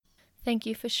Thank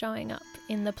you for showing up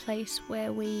in the place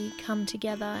where we come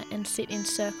together and sit in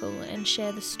circle and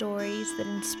share the stories that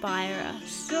inspire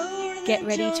us. Get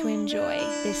ready to enjoy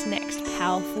this next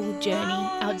powerful journey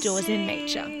outdoors in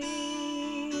nature.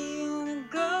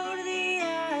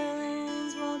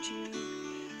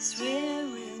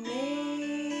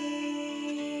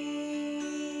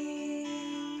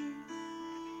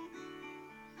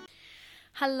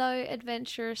 Hello,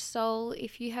 adventurous soul.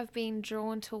 If you have been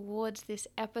drawn towards this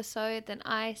episode, then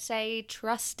I say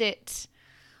trust it.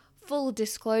 Full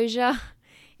disclosure,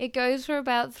 it goes for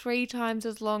about 3 times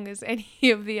as long as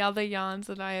any of the other yarns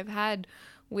that I have had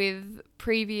with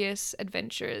previous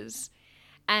adventurers.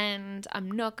 And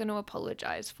I'm not going to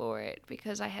apologize for it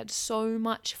because I had so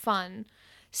much fun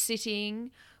sitting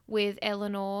with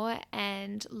Eleanor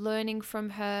and learning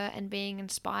from her and being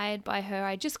inspired by her.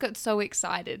 I just got so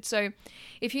excited. So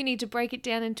if you need to break it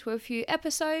down into a few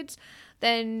episodes,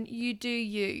 then you do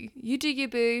you. You do you,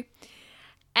 boo.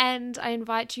 And I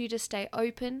invite you to stay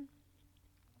open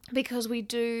because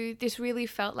this really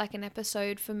felt like an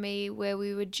episode for me where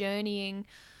we were journeying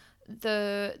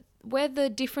where the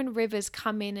different rivers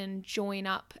come in and join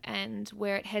up and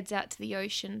where it heads out to the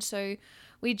ocean. So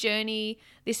we journey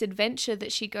this adventure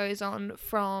that she goes on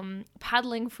from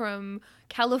paddling from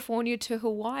California to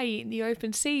Hawaii in the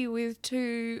open sea with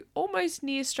 2 almost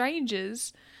near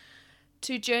strangers,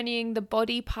 to journeying the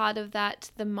body part of that,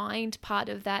 the mind part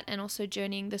of that, and also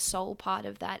journeying the soul part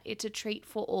of that. It's a treat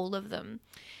for all of them.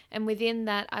 And within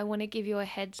that, I want to give you a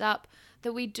heads up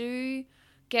that we do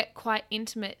get quite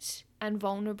intimate and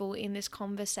vulnerable in this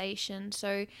conversation.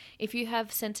 So if you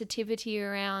have sensitivity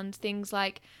around things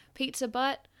like pizza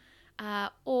butt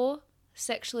or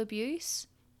sexual abuse,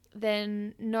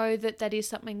 then know that that is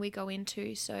something we go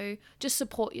into. So just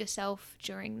support yourself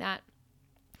during that.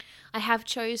 I have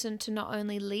chosen to not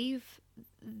only leave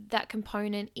that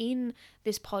component in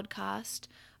this podcast,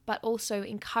 but also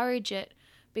encourage it,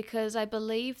 because I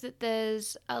believe that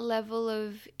there's a level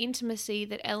of intimacy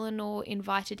that Eleanor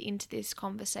invited into this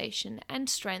conversation and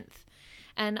strength.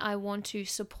 And I want to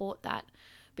support that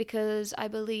because I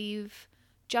believe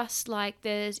just like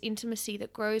there's intimacy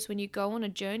that grows when you go on a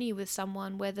journey with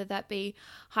someone, whether that be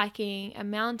hiking a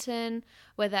mountain,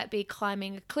 whether that be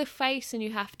climbing a cliff face and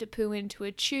you have to poo into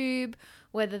a tube,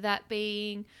 whether that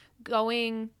be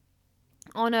going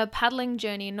on a paddling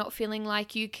journey and not feeling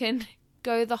like you can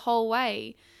go the whole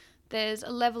way. There's a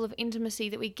level of intimacy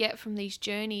that we get from these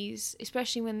journeys,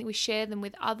 especially when we share them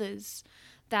with others,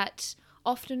 that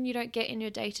often you don't get in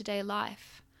your day-to-day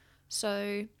life.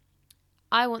 So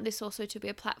I want this also to be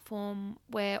a platform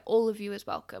where all of you is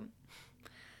welcome.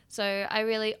 So I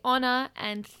really honor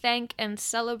and thank and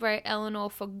celebrate Eleanor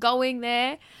for going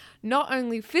there, not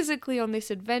only physically on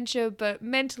this adventure, but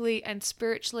mentally and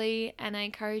spiritually. And I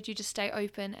encourage you to stay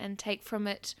open and take from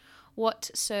it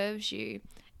what serves you,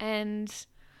 and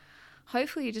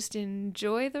hopefully you just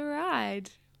enjoy the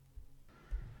ride.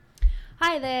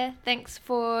 Hi there, thanks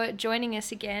for joining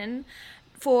us again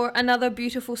for another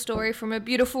beautiful story from a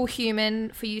beautiful human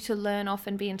for you to learn off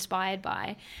and be inspired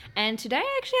by. And today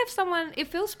I actually have someone, it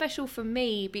feels special for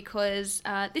me because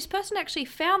this person actually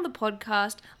found the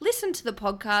podcast, listened to the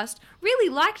podcast, really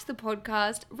liked the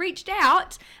podcast, reached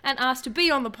out and asked to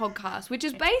be on the podcast, which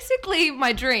is basically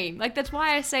my dream. Like, that's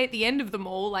why I say at the end of them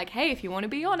all, like, hey, if you want to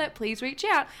be on it, please reach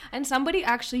out. And somebody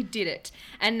actually did it.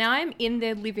 And now I'm in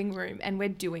their living room and we're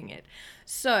doing it.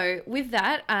 So with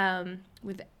that,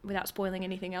 without spoiling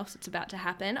anything else that's about to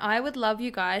happen, I would love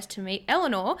you guys to meet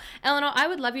Eleanor. Eleanor, I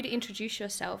would love you to introduce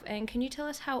yourself, and can you tell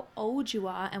us how old you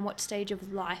are and what stage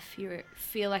of life you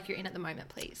feel like you're in at the moment,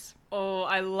 please? Oh,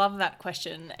 I love that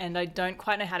question, and I don't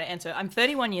quite know how to answer it. I'm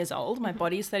 31 years old. My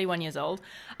body is 31 years old.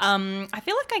 I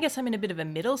feel like I guess I'm in a bit of a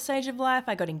middle stage of life.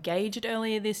 I got engaged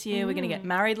earlier this year. We're going to get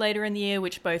married later in the year,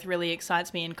 which both really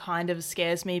excites me and kind of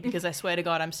scares me because I swear to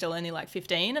God I'm still only like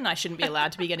 15 and I shouldn't be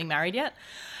allowed to be getting married yet.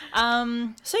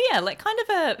 So yeah, like kind of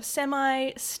a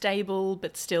semi-stable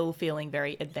but still feeling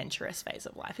very adventurous phase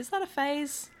of life. Is that a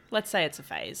phase? Let's say it's a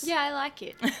phase. Yeah, I like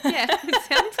it. Yeah, it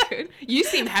sounds good. You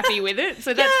seem happy with it,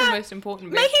 so that's the most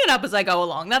important bit. Making it up as I go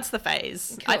along, that's the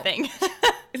phase, cool. I think.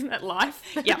 Isn't that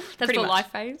life? Yeah, that's the much. Life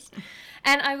phase.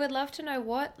 And I would love to know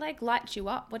what lights you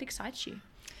up, what excites you?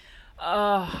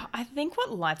 I think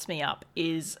what lights me up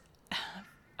is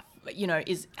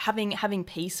having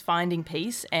peace, finding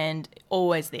peace, and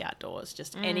always the outdoors.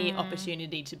 Just any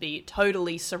opportunity to be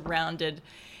totally surrounded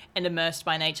and immersed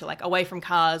by nature, like away from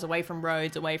cars, away from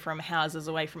roads, away from houses,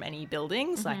 away from any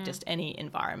buildings, like just any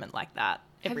environment like that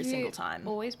every single time. Have you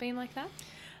always been like that?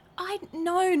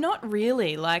 No, not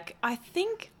really. Like, I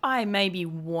think I maybe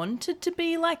wanted to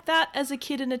be like that as a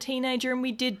kid and a teenager, and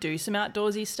we did do some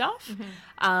outdoorsy stuff.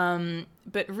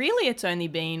 But really it's only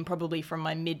been probably from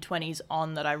my mid-20s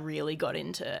on that I really got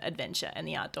into adventure and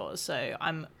the outdoors. So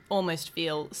I'm almost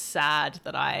feel sad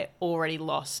that I already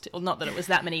lost, well, not that it was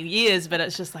that many years, but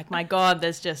it's just like, my God,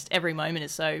 there's just, every moment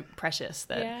is so precious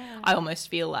that I almost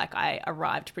feel like I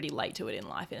arrived pretty late to it in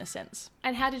life in a sense.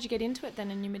 And how did you get into it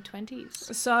then in your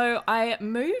mid-20s? So I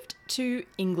moved to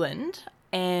England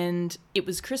and it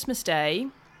was Christmas Day.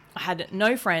 I had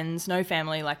no friends, no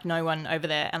family, like no one over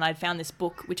there. And I'd found this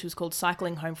book, which was called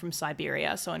Cycling Home from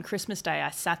Siberia. So on Christmas Day, I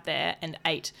sat there and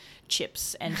ate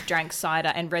chips and drank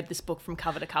cider and read this book from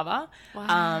cover to cover.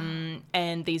 Wow.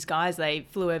 And these guys, they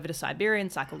flew over to Siberia and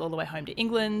cycled all the way home to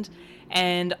England.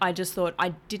 And I just thought, I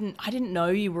didn't know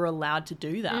you were allowed to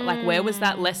do that. Like, where was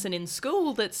that lesson in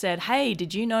school that said, hey,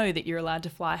 did you know that you're allowed to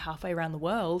fly halfway around the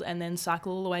world and then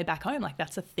cycle all the way back home? Like,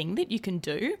 that's a thing that you can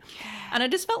do. And I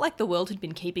just felt like the world had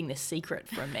been keeping this secret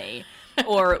from me.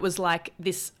 Or it was like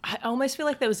this, I almost feel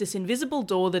like there was this invisible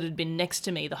door that had been next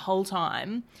to me the whole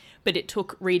time, but it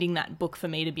took reading that book for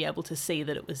me to be able to see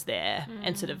that it was there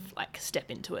and sort of like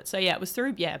step into it. So yeah, it was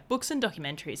through, books and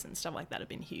documentaries and stuff like that have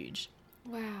been huge.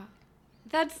 Wow.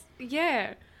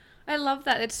 I love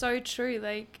that. It's so true.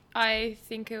 Like, I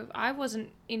wasn't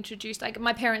introduced, like,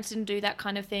 my parents didn't do that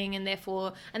kind of thing, and they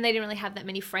didn't really have that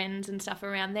many friends and stuff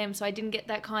around them, so I didn't get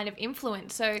that kind of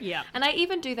influence. So, and I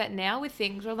even do that now with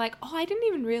things where I'm like, oh, I didn't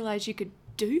even realize you could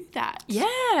do that. Yeah.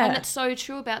 And it's so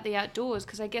true about the outdoors,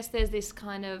 because I guess there's this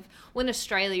kind of, well, in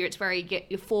Australia, it's where you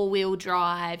get your 4-wheel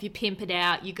drive, you pimp it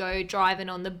out, you go driving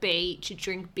on the beach, you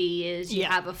drink beers, you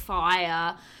have a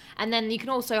fire. And then you can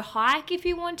also hike if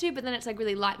you want to, but then it's like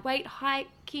really lightweight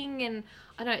hiking, and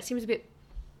I don't know, it seems a bit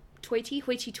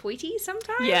hoity-toity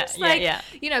sometimes.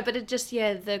 But it just,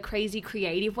 the crazy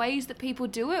creative ways that people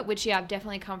do it, which, I've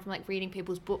definitely come from, like, reading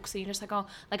people's books, and you're just like, oh,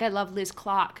 like, I love Liz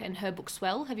Clark and her book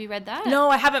Swell. Have you read that? No,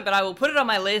 I haven't, but I will put it on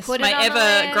my list, my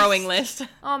ever-growing list.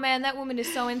 Oh, man, that woman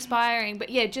is so inspiring. But,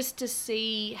 just to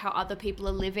see how other people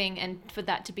are living, and for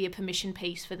that to be a permission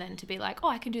piece for them to be like, oh,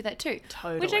 I can do that too.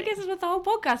 Totally. Which I guess is what the whole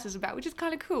podcast is about, which is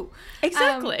kind of cool.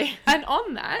 Exactly. And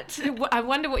on that, I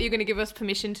wonder what you're going to give us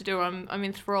permission to do. I'm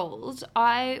enthralled.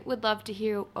 I would love to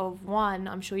hear of one,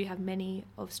 I'm sure you have many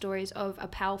of stories of a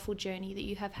powerful journey that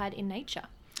you have had in nature.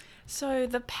 So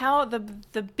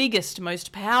the biggest,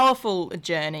 most powerful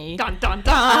journey dun dun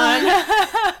dun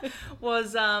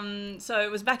was so it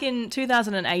was back in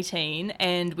 2018,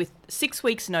 and with 6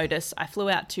 weeks notice I flew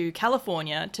out to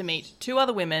California to meet 2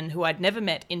 other women who I'd never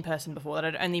met in person before, that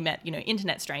I'd only met,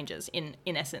 internet strangers in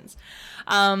essence,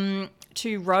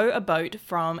 to row a boat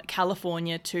from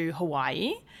California to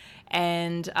Hawaii.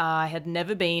 And I had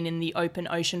never been in the open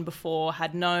ocean before,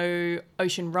 had no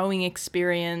ocean rowing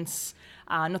experience.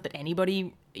 Not that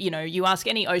anybody, you ask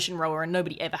any ocean rower and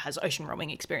nobody ever has ocean rowing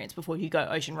experience before you go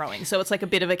ocean rowing. So it's like a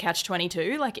bit of a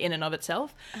catch-22, like in and of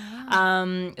itself.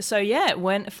 Oh.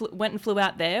 Went and flew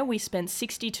out there. We spent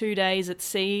 62 days at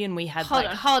sea, and we had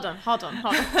Hold on.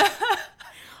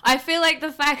 I feel like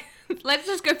let's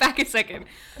just go back a second.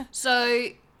 So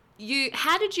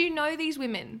how did you know these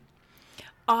women?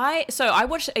 I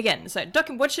watched, again,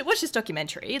 watch this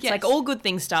documentary. It's like all good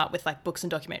things start with like books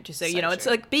and documentaries. So it's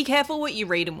like, be careful what you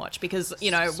read and watch, because, we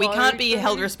can't be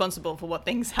held responsible for what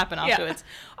things happen afterwards.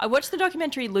 I watched the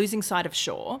documentary Losing Sight of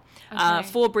Shore. Okay.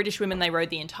 4 British women, they rowed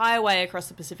the entire way across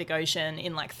the Pacific Ocean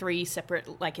in like 3 separate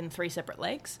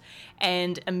lakes.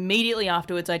 And immediately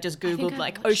afterwards, I just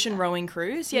Googled ocean rowing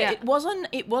cruise. Yeah, it was on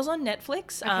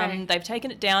Netflix. Okay. They've taken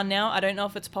it down now. I don't know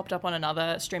if it's popped up on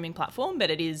another streaming platform, but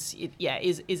it is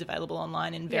available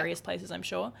online in various places, I'm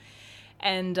sure.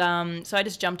 And so I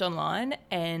just jumped online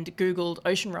and Googled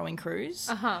ocean rowing cruise.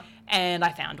 And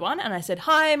I found one, and I said,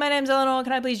 hi, my name's Eleanor,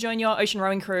 can I please join your ocean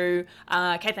rowing crew?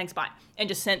 Okay, thanks, bye. And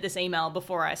just sent this email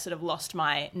before I sort of lost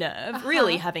my nerve,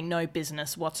 really having no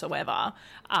business whatsoever,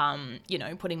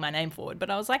 putting my name forward.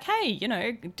 But I was like, hey,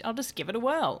 I'll just give it a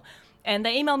whirl. And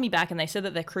they emailed me back and they said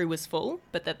that their crew was full,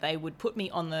 but that they would put me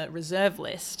on the reserve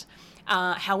list.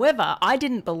 However, I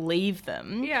didn't believe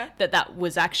them that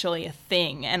was actually a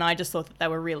thing, and I just thought that they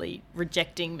were really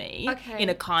rejecting me in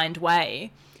a kind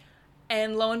way.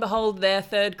 And lo and behold, their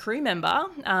 3rd crew member,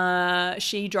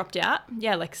 she dropped out,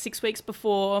 like 6 weeks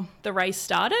before the race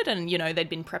started, and, they'd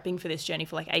been prepping for this journey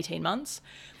for like 18 months.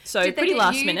 So Did they pretty get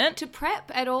last you minute. to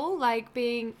prep at all? Like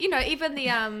being, even the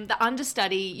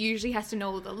understudy usually has to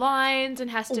know all the lines and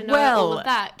has to know all of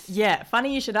that. Yeah,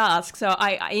 funny you should ask. So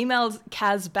I emailed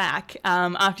Kaz back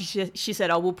after she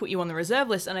said, we'll put you on the reserve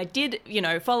list. And I did,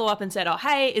 follow up and said,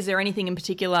 hey, is there anything in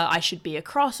particular I should be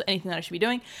across, anything that I should be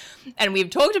doing? And we've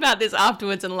talked about this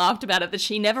afterwards and laughed about it, that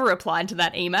she never replied to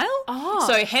that email. Oh.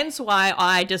 So hence why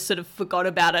I just sort of forgot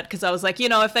about it, because I was like,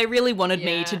 if they really wanted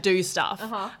me to do stuff.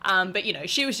 But,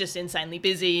 she was just insanely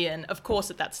busy. And of course,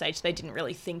 at that stage, they didn't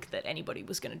really think that anybody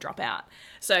was going to drop out.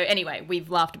 So anyway, we've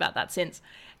laughed about that since.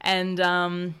 And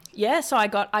so I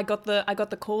got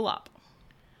the call up.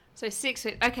 So 6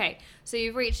 weeks. Okay, so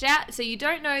you've reached out. So you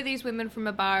don't know these women from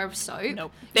a bar of soap.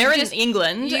 Nope. They're in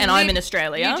England and I'm in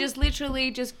Australia. You just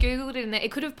literally just Googled it, and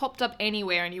it could have popped up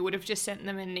anywhere, and you would have just sent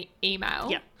them an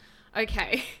email. Yeah.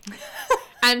 Okay.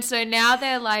 And so now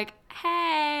they're like,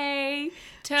 hey,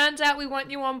 turns out we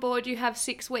want you on board. You have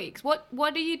 6 weeks. What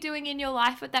are you doing in your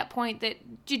life at that point?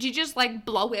 Did you just like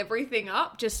blow everything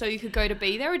up just so you could go to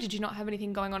be there, or did you not have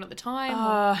anything going on at the time?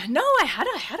 No, I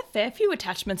had a fair few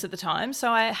attachments at the time.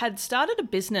 So I had started a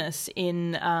business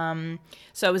in,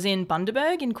 so I was in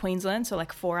Bundaberg in Queensland, so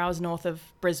like 4 hours north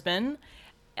of Brisbane.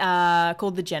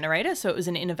 Called The Generator. So it was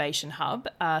an innovation hub.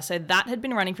 So that had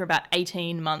been running for about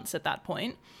 18 months at that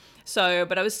point. So,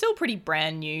 but I was still pretty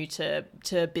brand new to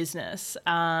business,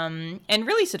 and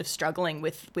really sort of struggling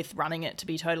with running it, to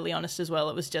be totally honest as well.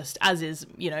 It was just, as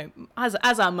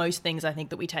are most things I think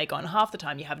that we take on, half the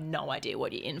time you have no idea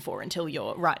what you're in for until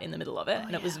you're right in the middle of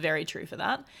it. It was very true for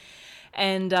that.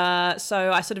 And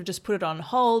so I sort of just put it on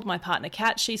hold. My partner,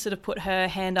 Kat, she sort of put her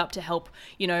hand up to help,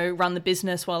 run the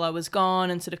business while I was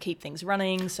gone and sort of keep things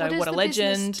running. So what a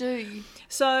legend. Do?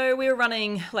 So we were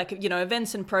running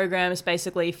events and programs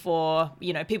basically for,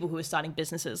 people who were starting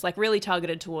businesses, like really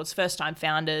targeted towards first-time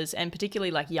founders and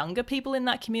particularly like younger people in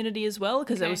that community as well,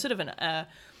 because there was sort of a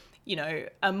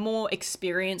more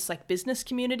experienced like business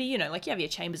community, like you have your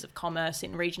chambers of commerce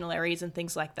in regional areas and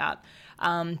things like that.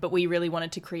 But we really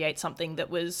wanted to create something that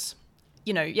was,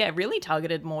 really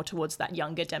targeted more towards that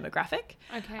younger demographic.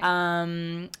 Okay.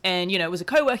 And, it was a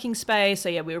co-working space. So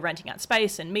we were renting out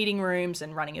space and meeting rooms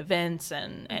and running events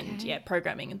and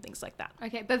programming and things like that.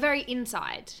 Okay. But very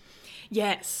inside.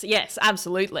 Yes,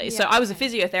 absolutely. So I was a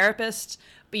physiotherapist,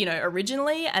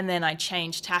 originally, and then I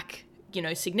changed tack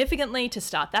significantly to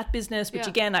start that business, which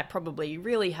again, I probably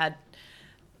really had,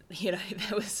 I had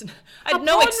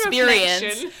no experience.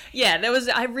 Reflection. Yeah,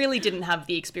 I really didn't have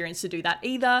the experience to do that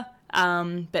either.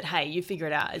 But hey, you figure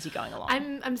it out as you're going along.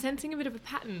 I'm sensing a bit of a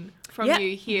pattern from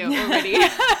you here already.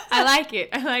 I like it.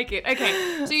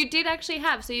 Okay, so you did actually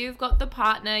so you've got the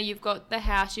partner, you've got the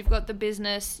house, you've got the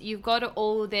business, you've got it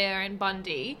all there in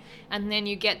Bundy, and then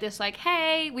you get this like,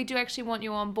 hey, we do actually want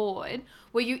you on board.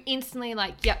 Were you instantly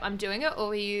like, yep, I'm doing it? Or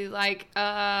were you like,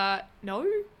 no?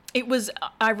 It was,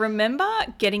 I remember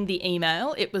getting the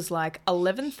email. It was like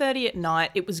 11:30 at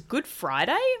night. It was Good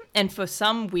Friday. And for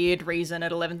some weird reason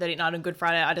at 11:30 at night on Good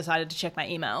Friday, I decided to check my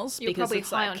emails. You're probably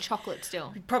high on chocolate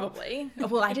still. Probably.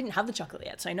 Well, I didn't have the chocolate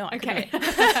yet, so no. Okay.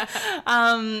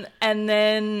 And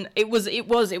then it was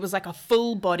like a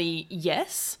full body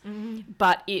yes,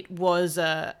 but it was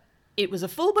a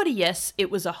full body yes.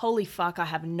 It was a holy fuck, I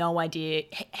have no idea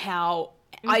how...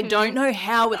 I don't know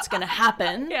how it's going to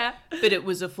happen, but it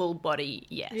was a full body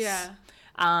yes. Yeah.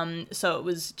 So it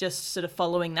was just sort of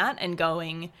following that and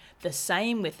going the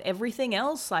same with everything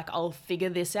else. Like, I'll figure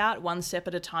this out one step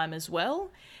at a time as well.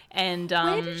 And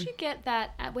where did you get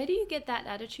that? Where do you get that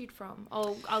attitude from?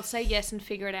 Oh, I'll say yes and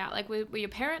figure it out. Like, were your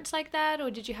parents like that,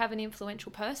 or did you have an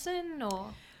influential person,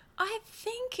 or? I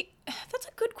think that's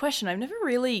a good question. I've never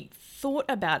really thought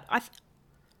about.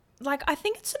 I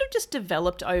think it sort of just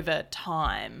developed over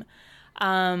time.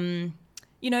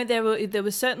 There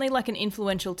was certainly like an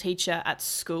influential teacher at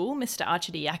school. Mr.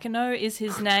 Arcidiacono is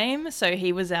his name. So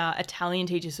he was our Italian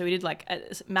teacher. So we did like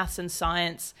maths and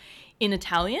science in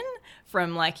Italian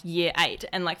from like year 8.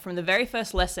 And like from the very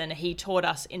first lesson, he taught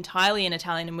us entirely in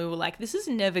Italian. And we were like, this is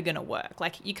never going to work.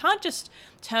 Like, you can't just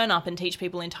turn up and teach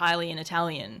people entirely in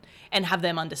Italian and have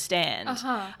them understand.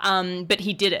 But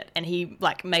he did it and he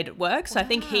like made it work. So I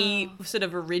think he sort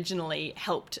of originally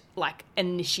helped like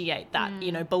initiate that,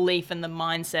 belief and the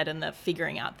mindset and the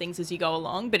figuring out things as you go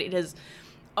along. But it has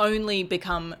only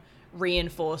become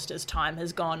reinforced as time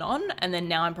has gone on, and then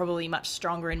now I'm probably much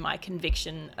stronger in my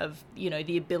conviction of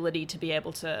the ability to be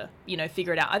able to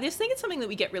figure it out. I just think it's something that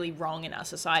we get really wrong in our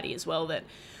society as well, that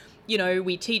you know,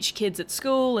 we teach kids at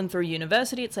school and through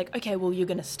university, it's like, okay, well, you're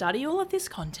going to study all of this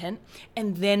content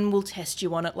and then we'll test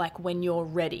you on it like when you're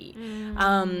ready.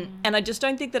 And I just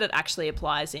don't think that it actually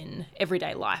applies in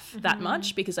everyday life that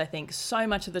much, because I think so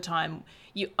much of the time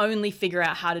you only figure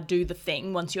out how to do the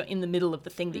thing once you're in the middle of the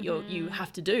thing that you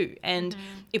have to do. And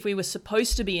if we were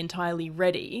supposed to be entirely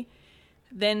ready,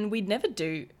 then we'd never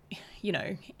do, you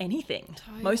know, anything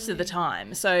most of the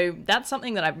time. So that's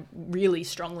something that I really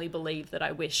strongly believe that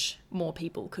I wish more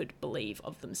people could believe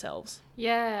of themselves.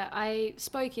 Yeah, I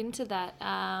spoke into that.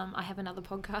 I have another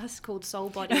podcast called Soul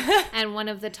Body, and one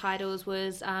of the titles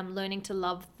was learning to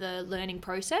love the learning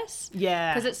process.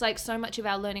 Yeah. Because it's like so much of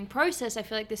our learning process, I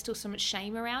feel like there's still so much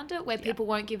shame around it, where people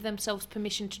won't give themselves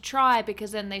permission to try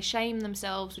because then they shame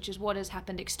themselves, which is what has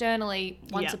happened externally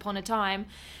once upon a time.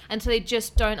 And so they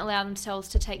just don't allow themselves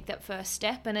to take that first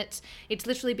step. And it's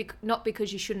literally not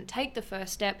because you shouldn't take the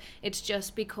first step, it's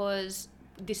just because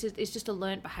it's just a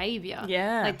learnt behavior.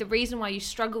 Yeah. Like the reason why you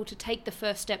struggle to take the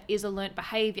first step is a learnt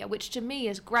behavior, which to me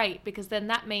is great, because then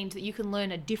that means that you can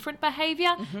learn a different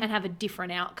behavior and have a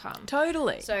different outcome.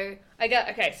 Totally. So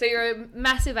so you're a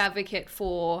massive advocate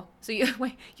for, so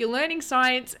you're learning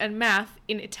science and math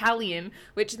in Italian,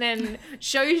 which then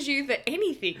shows you that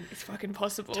anything is fucking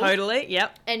possible. Totally.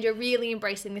 Yep. And you're really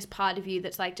embracing this part of you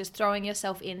that's like just throwing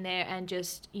yourself in there and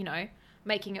just, you know,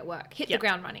 making it work, hit the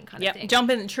ground running kind of thing. Just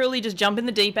jump in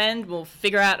the deep end. We'll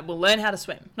learn how to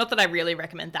swim. Not that I really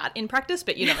recommend that in practice,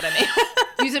 but you know what I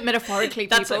mean. Use it metaphorically,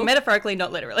 people. That's it, metaphorically,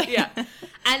 not literally. Yeah.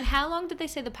 And how long did they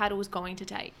say the paddle was going to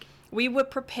take? We were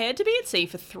prepared to be at sea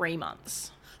for 3 months.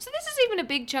 So this is even a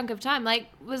big chunk of time. Like,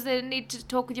 was there a need to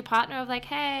talk with your partner of like,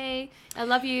 hey, I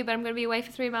love you, but I'm going to be away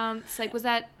for 3 months? Like, was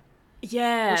that...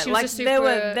 Yeah, like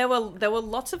there were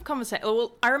lots of conversations.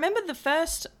 Well, I remember the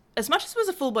first... As much as it was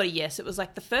a full body yes, it was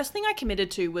like the first thing I committed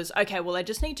to was, okay, well, I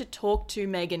just need to talk to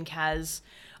Meg and Kaz,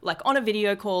 like on a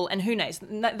video call, and who knows,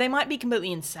 they might be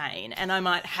completely insane and I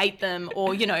might hate them,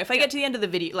 or, you know, if I get to the end of the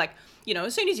video, like, you know,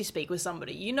 as soon as you speak with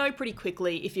somebody, you know pretty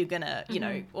quickly if you're gonna, you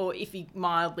know, or if you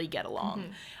mildly get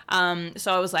along.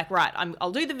 So I was like, right,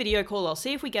 I'll do the video call, I'll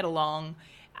see if we get along.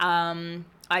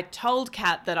 I told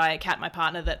Kat, my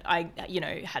partner, that I, you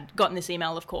know, had gotten this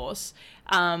email, of course.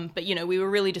 But, you know, we were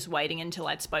really just waiting until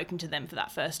I'd spoken to them for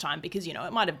that first time because, you know,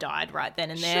 it might have died right then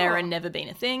and there and never been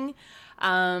a thing.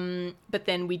 But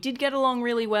then we did get along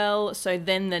really well. So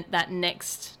then that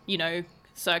next, you know,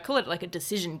 so I call it like a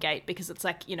decision gate, because it's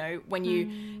like, you know,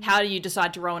 when how do you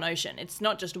decide to row an ocean? It's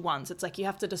not just once. It's like you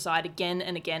have to decide again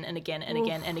and again and again and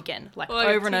again and again, like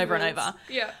over and over and over.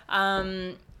 Yeah.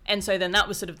 And so then that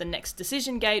was sort of the next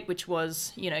decision gate, which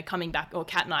was, you know, coming back, or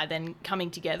Kat and I then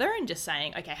coming together and just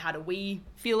saying, okay, how do we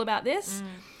feel about this?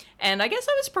 And I guess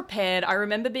I was prepared. I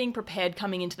remember being prepared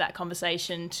coming into that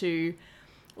conversation to,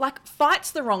 like, fight's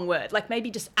the wrong word, like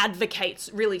maybe just advocates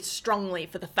really strongly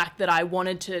for the fact that I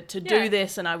wanted to do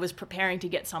this, and I was preparing to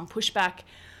get some pushback.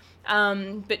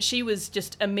 But she was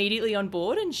just immediately on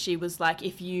board, and she was like,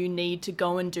 if you need to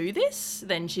go and do this,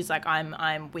 then she's like,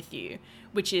 I'm with you,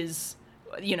 which is...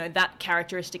 You know, that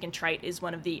characteristic and trait is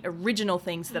one of the original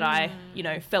things that I, you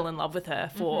know, fell in love with her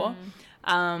for.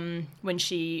 When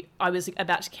I was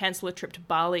about to cancel a trip to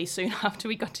Bali soon after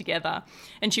we got together.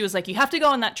 And she was like, you have to go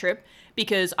on that trip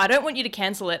because I don't want you to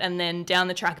cancel it and then down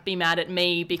the track be mad at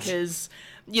me because,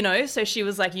 you know, so she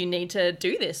was like, you need to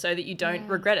do this so that you don't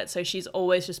regret it. So she's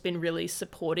always just been really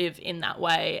supportive in that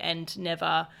way and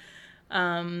never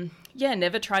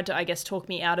tried to, I guess, talk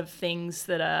me out of things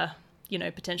that are, you know,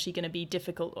 potentially going to be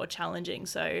difficult or challenging.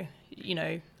 So, you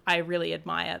know, I really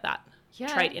admire that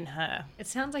trait in her. It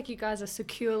sounds like you guys are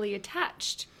securely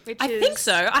attached. I think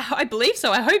so. I believe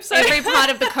so. I hope so. Every part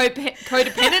of the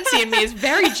codependency in me is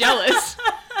very jealous.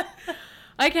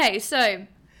 Okay, so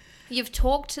you've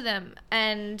talked to them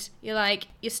and you're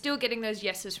still getting those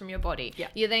yeses from your body. Yeah.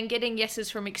 You're then getting yeses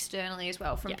from externally as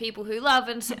well, from people who love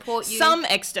and support you. Some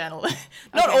external.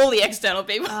 Not all the external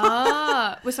people.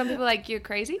 Were some people like, you're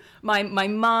crazy? My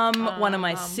mum, one of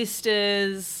my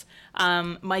sisters,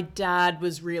 my dad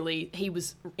was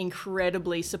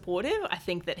incredibly supportive. I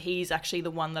think that he's actually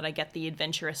the one that I get the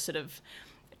adventurous sort of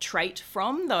trait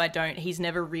from, though he's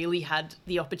never really had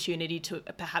the opportunity to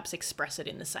perhaps express it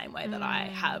in the same way that I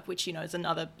have, which, you know, is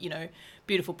another, you know,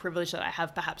 beautiful privilege that I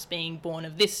have, perhaps being born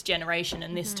of this generation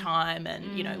and this time,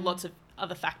 and, you know, lots of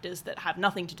other factors that have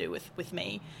nothing to do with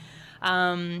me.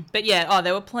 But yeah,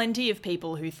 there were plenty of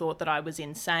people who thought that I was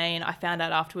insane. I found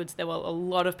out afterwards there were a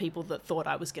lot of people that thought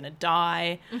I was going to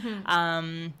die.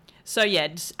 So yeah,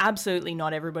 just absolutely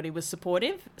not everybody was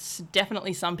supportive.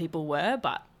 Definitely some people were,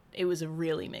 but it was a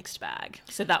really mixed bag.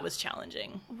 So that was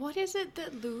challenging. What is it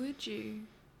that lured you?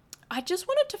 I just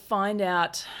wanted to find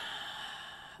out,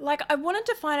 like, I wanted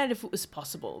to find out if it was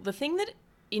possible. The thing that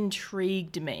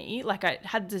intrigued me, like, I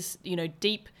had this,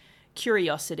 deep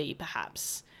curiosity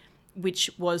perhaps, which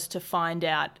was to find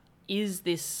out, is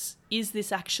this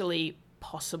actually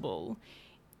possible?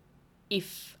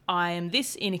 If I am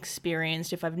this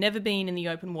inexperienced, if I've never been in the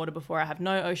open water before, I have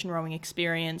no ocean rowing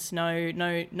experience,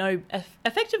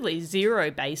 effectively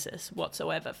zero basis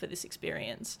whatsoever for this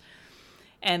experience.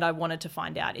 And I wanted to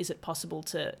find out, is it possible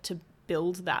to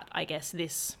build that, I guess,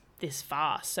 this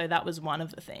fast? So that was one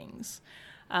of the things.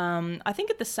 I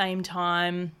think at the same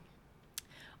time,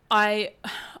 I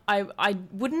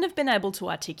wouldn't have been able to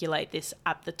articulate this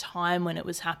at the time when it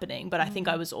was happening, but I think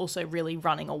I was also really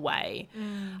running away,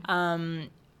 from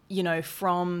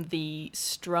the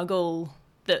struggle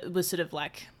that was sort of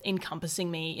like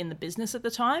encompassing me in the business at the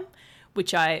time,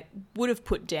 which I would have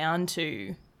put down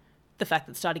to the fact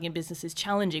that starting a business is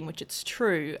challenging, which it's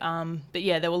true. But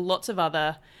yeah, there were lots of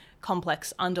other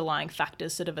complex underlying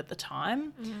factors sort of at the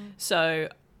time. So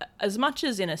as much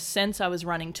as in a sense I was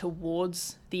running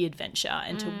towards the adventure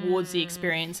and towards the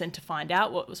experience and to find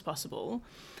out what was possible,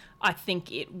 I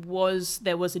think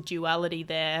there was a duality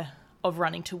there of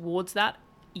running towards that,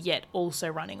 yet also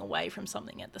running away from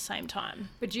something at the same time.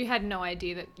 But you had no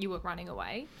idea that you were running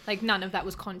away? Like, none of that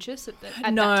was conscious at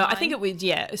that No, time? I think it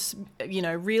was,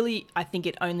 really, I think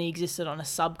it only existed on a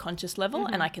subconscious level,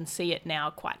 and I can see it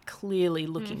now quite clearly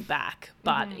looking back.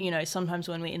 But, sometimes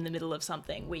when we're in the middle of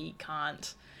something, we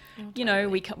can't...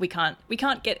 we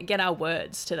can't get our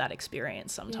words to that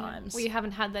experience sometimes. Well, you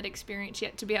haven't had that experience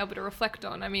yet to be able to reflect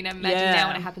on. I mean, imagine now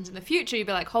when it happens in the future, you'd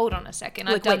be like, hold on a second,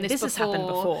 I've done this before. This has happened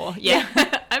before. Yeah.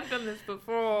 I've done this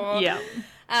before. Yeah.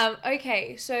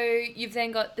 Okay, so you've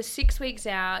then got the 6 weeks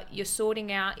out, you're sorting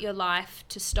out your life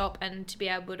to stop and to be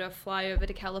able to fly over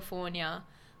to California.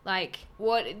 Like,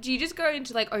 what do you just go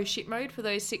into like oh shit mode for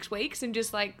those 6 weeks and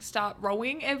just like start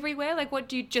rowing everywhere? Like, what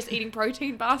do you just eating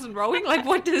protein bars and rowing? Like,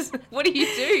 what do you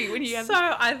do when you have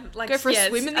go for a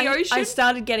swim in the ocean? I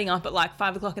started getting up at like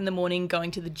 5 o'clock in the morning, going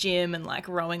to the gym and like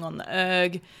rowing on the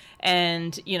erg,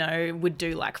 and would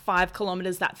do like 5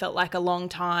 kilometers. That felt like a long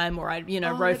time. Or I'd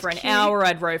row for an hour.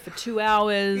 I'd row for 2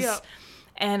 hours. Yeah.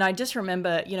 And I just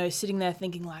remember, sitting there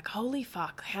thinking like, holy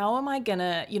fuck, how am I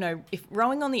gonna, if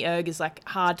rowing on the erg is like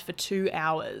hard for 2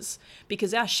 hours,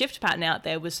 because our shift pattern out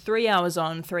there was 3 hours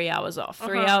on, 3 hours off,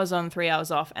 3 hours on, 3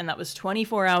 hours off. And that was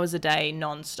 24 hours a day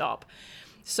nonstop.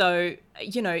 So,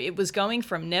 it was going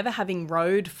from never having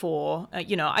rowed for,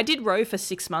 I did row for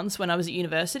 6 months when I was at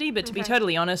university, but to be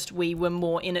totally honest, we were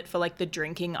more in it for like the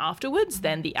drinking afterwards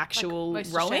than the actual like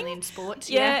most rowing. Australian sports.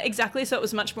 Yeah, exactly. So it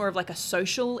was much more of like a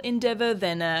social endeavor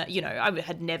than I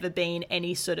had never been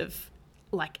any sort of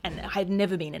and I had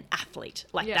never been an athlete.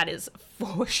 That is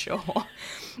for sure.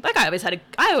 Like I always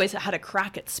had a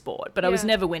crack at sport, but I was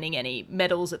never winning any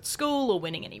medals at school or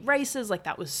winning any races. Like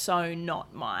that was so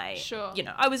not my,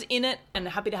 I was in it and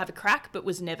happy to have a crack, but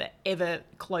was never ever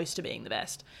close to being the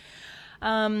best.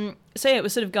 So yeah, it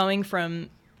was sort of going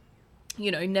from,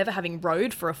 never having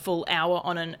rowed for a full hour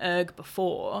on an erg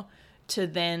before to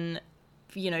then,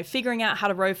 figuring out how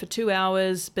to row for 2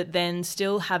 hours, but then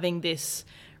still having this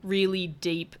really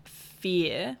deep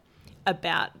fear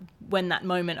about when that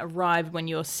moment arrived, when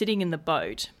you're sitting in the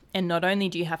boat and not only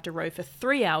do you have to row for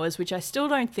 3 hours, which I still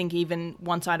don't think, even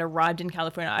once I'd arrived in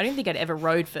California, I don't think I'd ever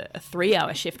rowed for a 3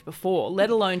 hour shift before, let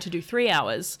alone to do 3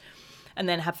 hours and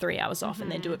then have 3 hours off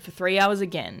and then do it for 3 hours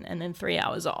again and then 3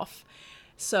 hours off.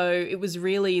 So it was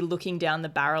really looking down the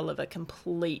barrel of a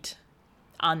complete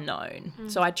unknown.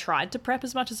 So I tried to prep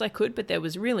as much as I could, but there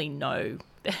was really no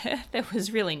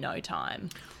time.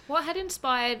 What had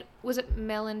inspired, was it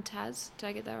Mel and Taz? Did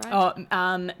I get that right? Oh,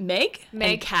 Meg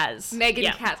and Kaz. Meg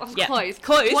and Kaz. I was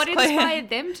close. What inspired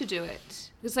them to do it?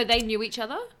 So they knew each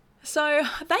other? So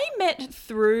they met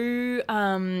through,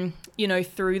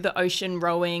 through the ocean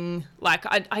rowing. Like,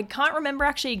 I can't remember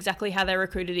actually exactly how they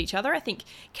recruited each other. I think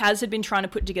Kaz had been trying to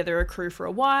put together a crew for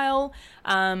a while.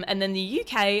 And then the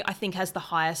UK, I think, has the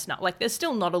highest. Like, there's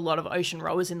still not a lot of ocean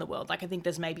rowers in the world. Like, I think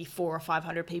there's maybe 400 or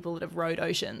 500 people that have rowed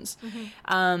oceans.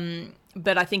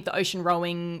 But I think the ocean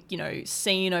rowing,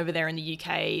 scene over there in the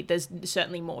UK, there's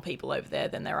certainly more people over there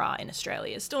than there are in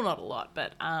Australia. Still not a lot,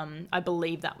 but I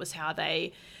believe that was how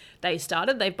they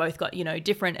started. They've both got,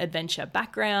 different adventure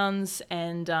backgrounds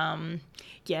and, and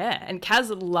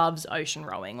Kaz loves ocean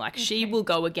rowing. Like she will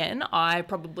go again. I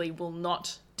probably will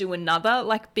not do another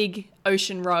like big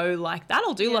ocean row like that.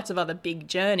 I'll do lots of other big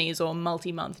journeys or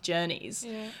multi-month journeys.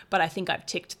 Yeah. But I think I've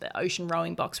ticked the ocean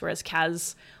rowing box, whereas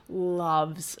Kaz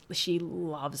loves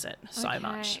it so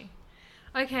much.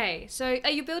 Okay, so are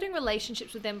you building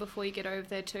relationships with them before you get over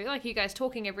there too? Like, are you guys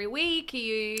talking every week? Are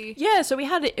you... Yeah, so we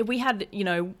had,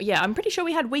 I'm pretty sure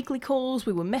we had weekly calls.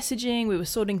 We were messaging, we were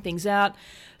sorting things out.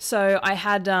 So I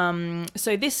had,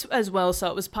 so this as well. So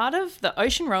it was part of the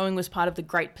ocean rowing was part of the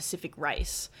Great Pacific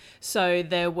Race. So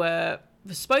there was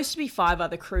supposed to be 5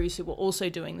 other crews who were also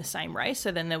doing the same race.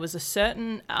 So then there was a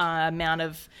certain amount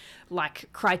of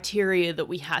like criteria that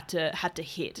we had to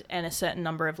hit, and a certain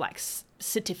number of like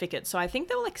certificates. So I think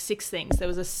there were like 6 things. There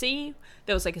was a sea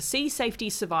safety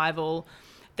survival.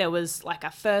 There was like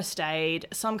a first aid,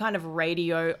 some kind of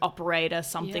radio operator,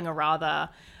 something or other.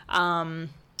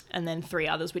 And then 3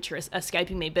 others, which are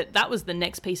escaping me. But that was the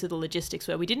next piece of the logistics,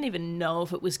 where we didn't even know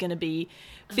if it was going to be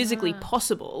physically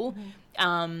possible.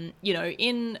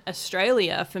 In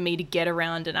Australia, for me to get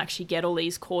around and actually get all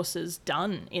these courses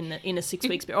done in a 6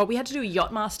 weeks. Or we had to do a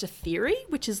Yachtmaster Theory,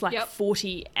 which is like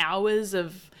 40 hours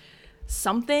of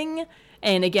something.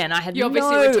 And again, I had no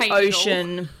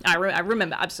ocean. I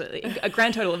remember absolutely a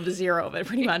grand total of 0 of it,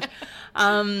 pretty much.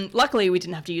 Luckily, we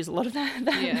didn't have to use a lot of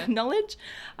that knowledge.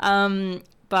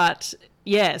 But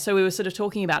yeah, so we were sort of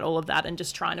talking about all of that and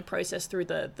just trying to process through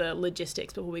the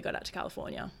logistics before we got out to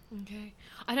California. Okay.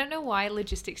 I don't know why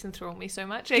logistics enthrall me so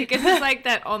much. I guess it's like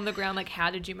that on the ground, like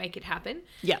how did you make it happen?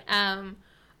 Yeah.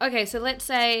 Okay, so let's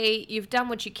say you've done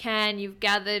what you can, you've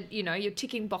gathered, you're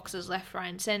ticking boxes left, right,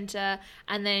 and center,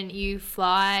 and then you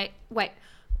fly. Wait,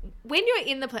 when you're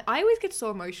in the plane, I always get so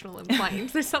emotional in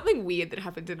planes. There's something weird that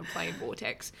happens in a plane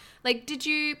vortex. Like,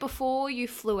 before you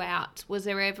flew out, was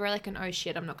there ever like an, oh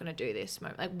shit, I'm not going to do this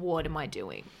moment? Like, what am I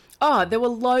doing? Oh, there were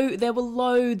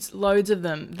loads of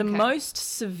them. The most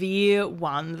severe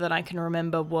one that I can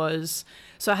remember was,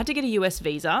 so I had to get a US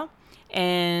visa.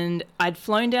 And I'd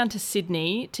flown down to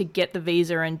Sydney to get the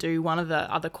visa and do one of the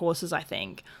other courses, I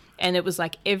think. And it was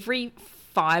like every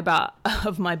fiber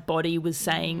of my body was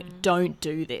saying, don't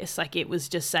do this. Like, it was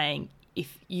just saying,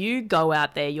 if you go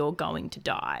out there, you're going to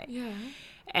die. Yeah.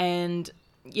 And,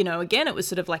 again, it was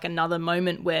sort of like another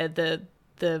moment where the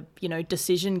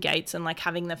decision gates and like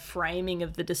having the framing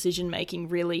of the decision making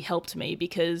really helped me,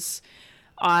 because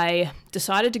I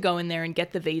decided to go in there and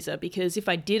get the visa, because if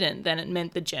I didn't, then it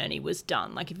meant the journey was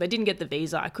done. Like, if I didn't get the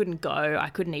visa, I couldn't go. I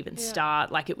couldn't even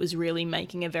start. Like, it was really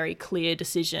making a very clear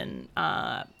decision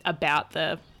about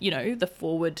the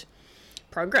forward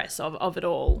progress of it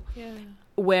all. Yeah.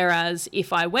 Whereas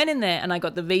if I went in there and I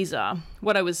got the visa,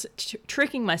 what I was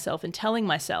tricking myself and telling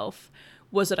myself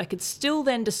was that I could still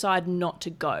then decide not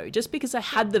to go. Just because I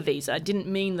had the visa didn't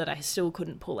mean that I still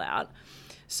couldn't pull out.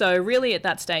 So really at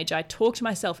that stage, I talked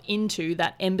myself into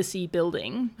that embassy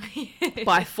building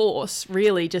by force,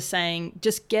 really just saying,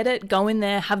 just get it, go in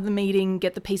there, have the meeting,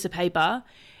 get the piece of paper,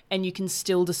 and you can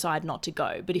still decide not to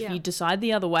go. But if you decide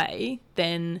the other way,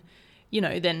 then,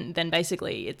 then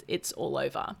basically it's all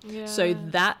over. Yeah. So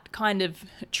that kind of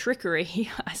trickery,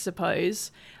 I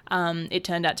suppose, it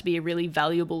turned out to be a really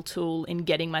valuable tool in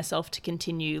getting myself to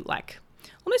continue, like,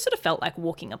 almost sort of felt like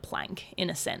walking a plank in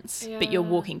a sense, but you're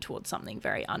walking towards something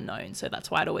very unknown. So that's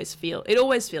why it always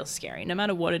feels scary, no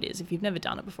matter what it is. If you've never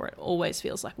done it before, it always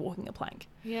feels like walking a plank.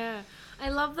 Yeah. I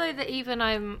love though that even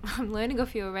I'm learning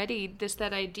off you already, just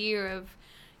that idea of,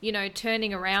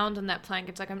 turning around on that plank.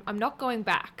 It's like, I'm not going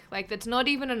back. Like, that's not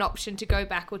even an option to go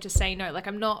back or to say no. Like,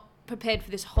 I'm not prepared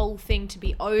for this whole thing to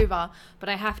be over, but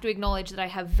I have to acknowledge that I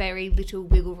have very little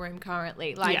wiggle room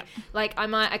currently. I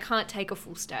can't take a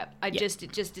full step.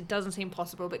 It doesn't seem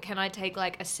possible, but can I take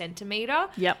like a centimeter?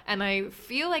 Yep. And I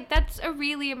feel like that's a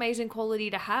really amazing quality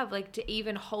to have, like to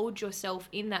even hold yourself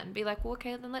in that and be like, well,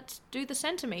 okay, then let's do the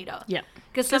centimeter. Yeah.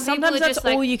 Because sometimes that's just,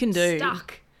 all like, you can do.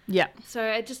 Stuck. Yeah. So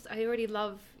I already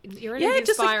love, you're already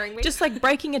inspiring me. Just like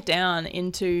breaking it down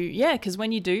into, because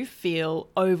when you do feel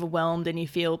overwhelmed and you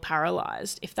feel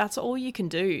paralyzed, if that's all you can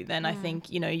do, then I think,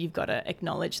 you've got to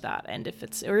acknowledge that. And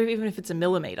even if it's a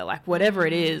millimeter, like whatever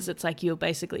it is, it's like you'll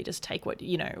basically just take what,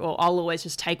 or I'll always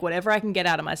just take whatever I can get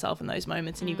out of myself in those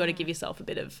moments. And you've got to give yourself a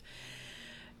bit of,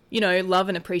 love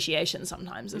and appreciation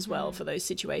sometimes as well for those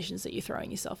situations that you're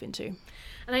throwing yourself into.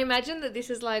 And I imagine that this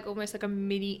is like almost like a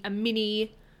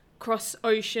mini cross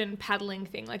ocean paddling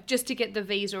thing, like just to get the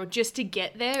visa or just to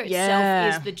get there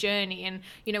itself is the journey. And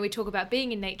we talk about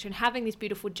being in nature and having these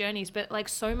beautiful journeys, but like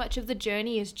so much of the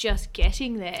journey is just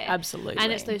getting there. Absolutely.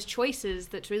 And it's those choices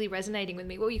that's really resonating with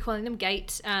me. What were you calling them?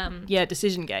 Gates?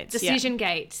 Decision gates. Decision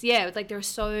gates. Yeah, it's like there are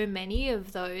so many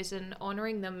of those, and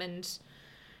honoring them, and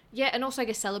and also I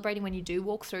guess celebrating when you do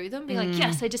walk through them, be like,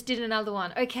 yes, I just did another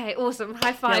one. Okay, awesome.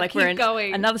 High five, keep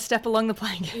going. Another step along the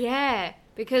plank. Yeah.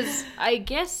 Because I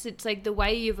guess it's like the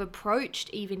way you've approached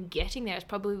even getting there is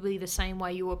probably the same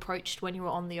way you approached when you were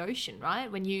on the ocean, right?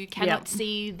 When you cannot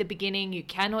see the beginning, you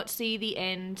cannot see the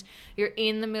end, you're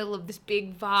in the middle of this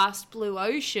big, vast blue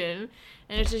ocean,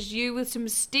 and it's just you with some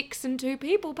sticks and two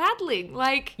people paddling.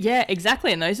 Like, yeah,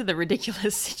 exactly. And those are the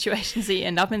ridiculous situations that you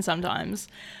end up in sometimes.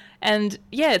 And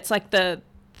yeah, it's like the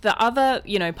other,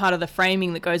 you know, part of the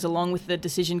framing that goes along with the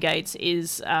decision gates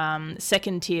is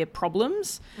second tier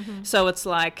problems. So it's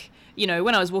like, you know,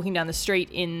 when I was walking down the street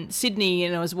in Sydney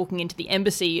and I was walking into the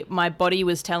embassy, my body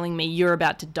was telling me you're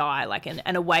about to die, like,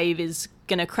 and a wave is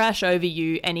going to crash over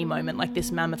you any moment, like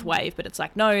this mammoth wave. But it's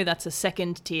like, no, that's a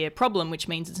second tier problem, which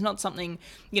means it's not something,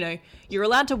 you know, you're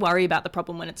allowed to worry about the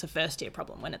problem when it's a first tier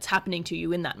problem, when it's happening to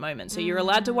you in that moment. So you're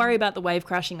allowed to worry about the wave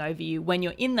crashing over you when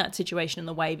you're in that situation and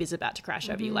the wave is about to crash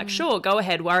over you. Like, sure, go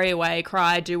ahead, worry away,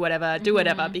 cry, do whatever,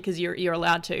 because you're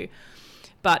allowed to.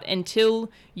 But until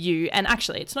you, and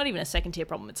actually it's not even a second tier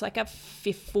problem, it's like a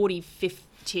 45th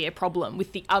tier problem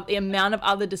with the amount of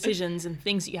other decisions and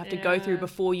things that you have to go through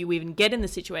before you even get in the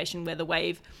situation where the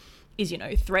wave is, you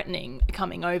know, threatening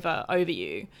coming over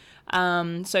you.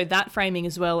 So that framing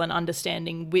as well, and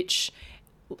understanding which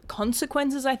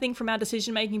consequences, I think, from our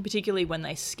decision making, particularly when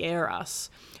they scare us,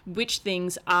 which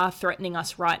things are threatening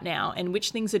us right now and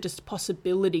which things are just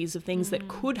possibilities of things that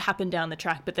could happen down the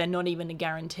track, but they're not even a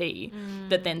guarantee,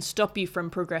 that then stop you from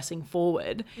progressing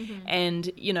forward.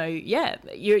 And, you know, yeah,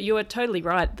 you are totally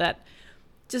right that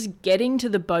just getting to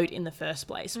the boat in the first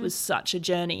place was such a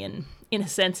journey. And in a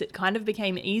sense, it kind of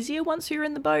became easier once you're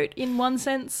in the boat, in one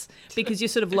sense, because you're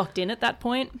sort of locked in at that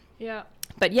point. yeah.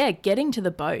 But yeah, getting to the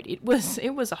boat, it was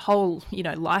a whole, you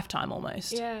know, lifetime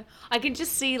almost. Yeah. I can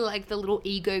just see like the little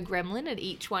ego gremlin at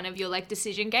each one of your like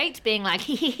decision gates being like,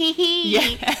 hee hee hee hee.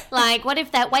 Yeah. Like, what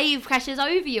if that wave crashes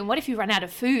over you? And what if you run out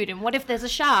of food? And what if there's a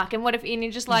shark? And what if, and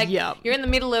you're just like, you're in the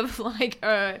middle of like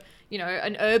you know,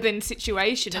 an urban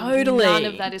situation. Totally. And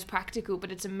none of that is practical, but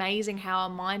it's amazing how our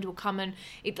mind will come and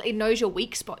it knows your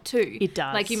weak spot too. It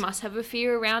does. Like, you must have a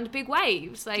fear around big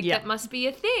waves. Like, that must be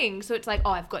a thing. So it's like,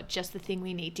 oh, I've got just the thing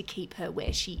we need to keep her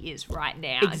where she is right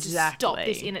now. Exactly. And just stop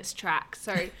this in its tracks.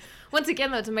 So once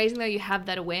again, though, it's amazing though you have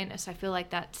that awareness. I feel like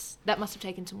that must have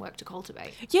taken some work to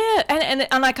cultivate. Yeah,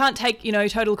 and I can't take, you know,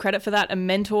 total credit for that. A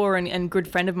mentor and good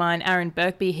friend of mine, Aaron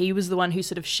Birkby, he was the one who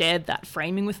sort of shared that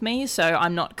framing with me. So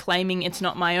I'm not claiming it's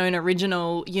not my own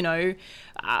original, you know,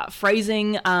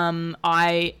 phrasing.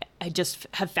 I just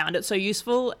have found it so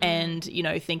useful, and, you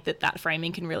know, think that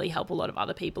framing can really help a lot of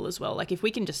other people as well. Like, if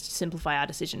we can just simplify our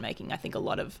decision making, I think a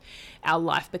lot of our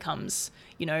life becomes,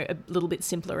 you know, a little bit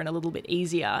simpler and a little bit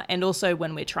easier. And also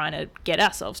when we're trying to get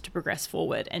ourselves to progress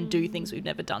forward and do things we've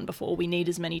never done before, we need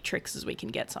as many tricks as we can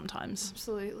get sometimes.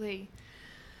 Absolutely.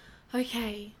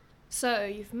 Okay, so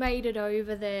you've made it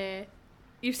over there.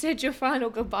 You've said your final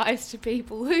goodbyes to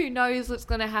people. Who knows what's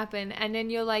going to happen? And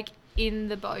then you're like in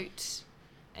the boat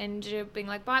and you're being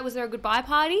like, bye. Was there a goodbye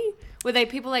party? Were they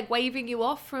people like waving you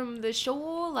off from the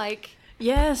shore? Like,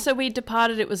 Yeah, so we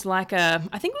departed. It was like I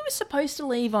think we were supposed to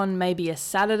leave on maybe a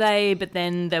Saturday, but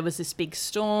then there was this big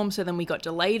storm, so then we got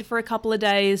delayed for a couple of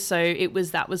days. So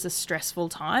that was a stressful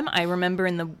time. I remember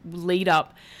in the lead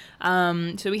up,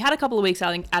 so we had a couple of weeks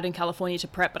out in California to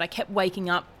prep, but I kept waking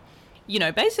up, you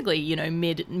know, basically, you know,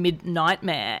 mid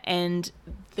nightmare. And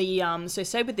so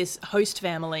stayed with this host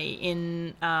family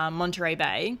in Monterey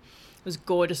Bay. It was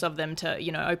gorgeous of them to,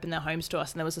 you know, open their homes to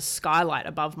us, and there was a skylight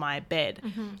above my bed.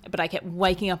 But I kept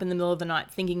waking up in the middle of the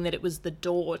night thinking that it was the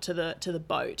door to the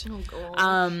boat. oh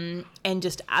god. And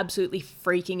just absolutely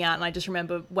freaking out. And I just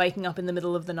remember waking up in the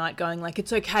middle of the night going like,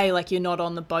 it's okay, like, you're not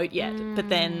on the boat yet. But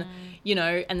then, you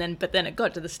know, but then it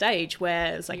got to the stage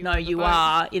where it's like, no, you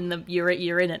are you're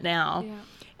in it now. Yeah.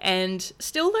 And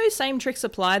still those same tricks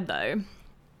applied though.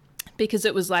 Because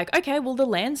it was like, okay, well, the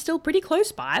land's still pretty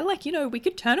close by. Like, you know, we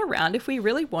could turn around if we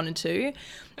really wanted to.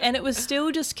 And it was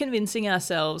still just convincing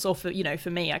ourselves, or for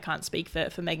me, I can't speak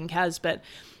for Megan Kaz, but,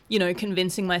 you know,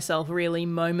 convincing myself really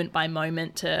moment by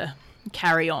moment to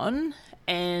carry on.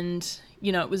 And,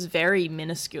 you know, it was very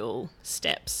minuscule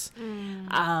steps.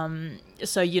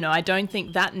 So, you know, I don't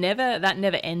think that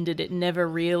never ended. It never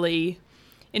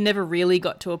really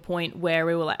got to a point where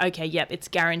we were like, okay, yep, it's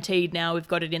guaranteed now. We've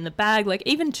got it in the bag. Like,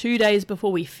 even 2 days before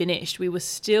we finished, we were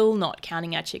still not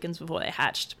counting our chickens before they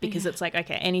hatched, because it's like,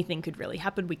 okay, anything could really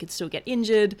happen. We could still get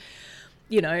injured,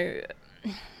 you know.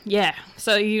 Yeah.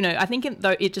 So, you know, I think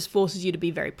it just forces you to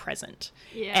be very present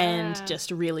and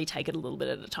just really take it a little bit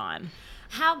at a time.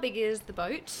 How big is the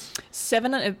boat?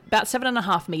 About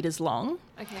 7.5 meters long,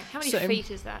 Okay. How many So- feet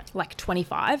is that? like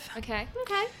 25. Okay.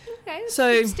 That's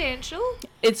So- substantial.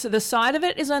 It's the side of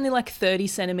it is only like 30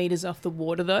 centimeters off the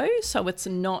water though, so it's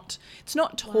not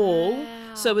tall.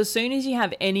 Wow. So as soon as you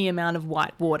have any amount of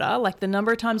white water, like the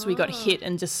number of times we got Oh. hit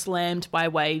and just slammed by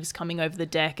waves coming over the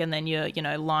deck, and then you're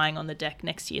lying on the deck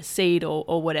next to your seat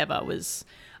or whatever was,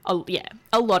 a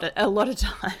lot of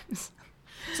times.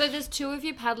 So there's two of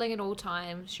you paddling at all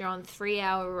times. You're on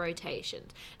 3-hour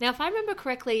rotations. Now, if I remember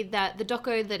correctly, that the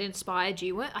doco that inspired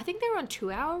you, I think they were on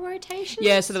 2-hour rotations.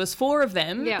 Yeah, so there was 4 of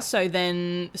them. Yeah. So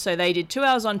they did 2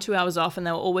 hours on, 2 hours off, and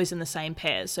they were always in the same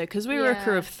pairs. So because we were a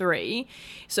crew Yeah. of 3,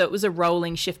 so it was a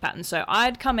rolling shift pattern. So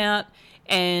I'd come out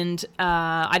and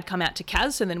I'd come out to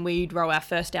Kaz, and then we'd row our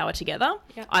first hour together.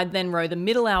 Yep. I'd then row the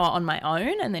middle hour on my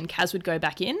own, and then Kaz would go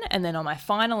back in, and then on my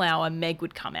final hour, Meg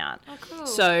would come out. Oh, cool.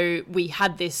 So we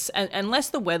had this, unless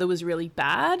the weather was really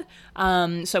bad,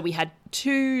 so we had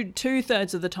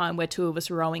two-thirds of the time where 2 of us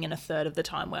were rowing, and a third of the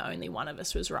time where only 1 of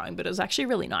us was rowing. But it was actually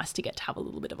really nice to get to have a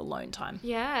little bit of alone time.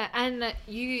 Yeah, and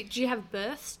do you have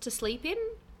berths to sleep in?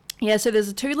 Yeah, so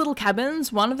there's 2 little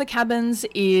cabins. One of the cabins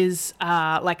is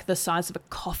like the size of a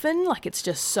coffin. Like it's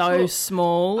just so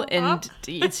small and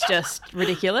it's just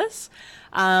ridiculous.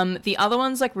 The other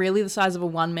one's like really the size of a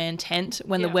one-man tent.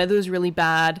 When the Yeah. weather was really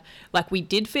bad, like we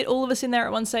did fit all of us in there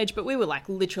at one stage, but we were like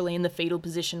literally in the fetal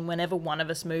position. Whenever one of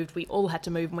us moved, we all had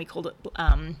to move, and we called it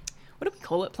what do we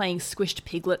call it? Playing squished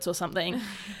piglets or something.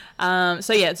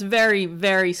 So yeah, it's very,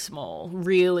 very small,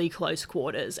 really close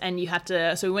quarters. And you had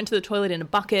to, so we went to the toilet in a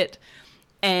bucket,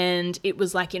 and it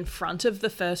was like in front of the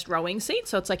first rowing seat.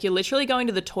 So it's like you're literally going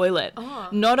to the toilet,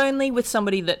 not only with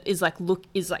somebody that is like,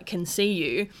 can see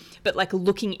you, but like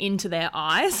looking into their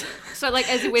eyes. So like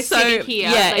as we're So sitting here.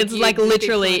 yeah, it's you'd like be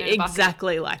literally floating in a bucket.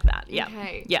 exactly like that. Yeah.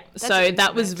 Okay. Yeah. That's So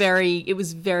that was intimate. it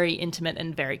was very intimate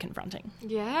and very confronting.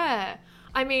 Yeah.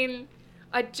 I mean,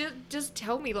 I just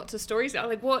tell me lots of stories now.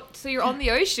 Like what? So you're on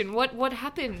the ocean. What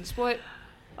happens? What?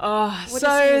 Oh, What so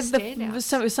are some of the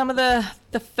standouts? some of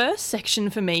the first section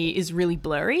for me is really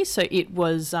blurry. So it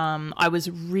was I was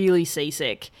really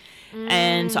seasick,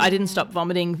 and so I didn't stop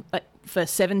vomiting for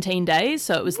 17 days.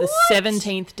 So it was the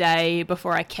 17th day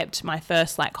before I kept my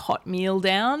first like hot meal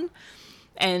down,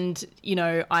 and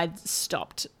I'd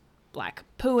stopped like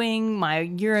pooing. My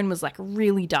urine was like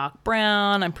really dark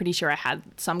brown. I'm pretty sure I had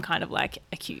some kind of like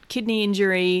acute kidney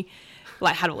injury.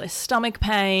 Like had all this stomach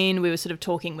pain. We were sort of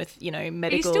talking with, medical.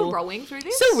 Are you still rowing through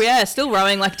this? Still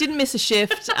rowing. Like didn't miss a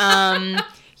shift.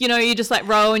 You just like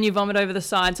row and you vomit over the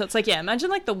side. So it's like, yeah, imagine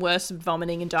like the worst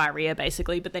vomiting and diarrhea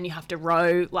basically, but then you have to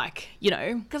row like,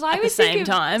 Because I at the always same think of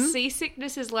time.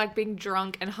 seasickness is like being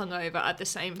drunk and hungover at the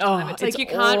same Oh, time. It's like it's you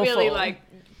can't really awful. like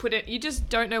put it. You just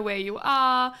don't know where you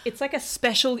are. It's like a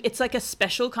special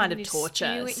kind of You're torture,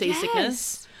 spewing- seasickness.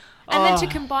 Yes. And then to Oh.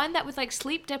 combine that with like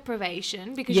sleep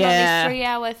deprivation because Yeah. you're on this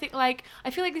 3-hour thing, like I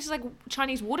feel like this is like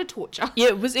Chinese water torture. Yeah,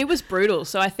 it was brutal.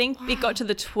 So I think it got to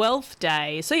the 12th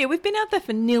day. So yeah, we've been out there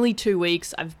for nearly 2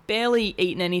 weeks. I've barely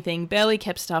eaten anything, barely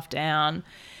kept stuff down.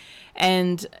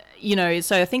 And,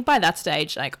 so I think by that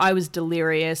stage, like I was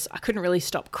delirious. I couldn't really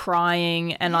stop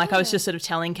crying. And like I was just sort of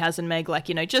telling Kaz and Meg, like,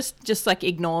 just like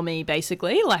ignore me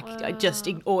basically. Like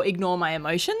or ignore my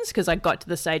emotions. Because I got to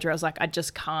the stage where I was like,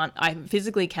 I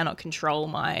physically cannot control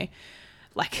my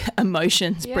like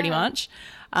emotions pretty Yeah. much.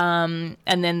 And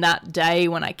then that day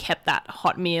when I kept that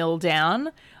hot meal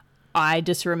down, I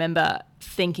just remember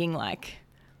thinking like,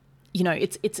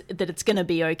 it's that it's going to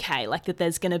be okay. Like that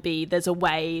there's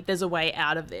a way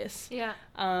out of this. Yeah.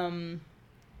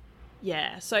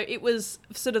 Yeah. So it was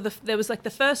sort of there was like the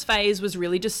first phase was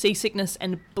really just seasickness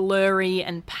and blurry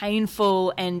and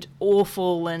painful and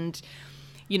awful and,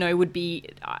 I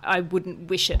wouldn't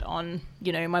wish it on,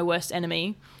 my worst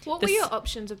enemy. What were your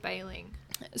options of bailing?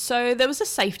 So there was a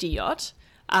safety yacht.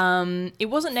 It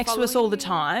wasn't next to us all the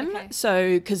Following you? time. Okay.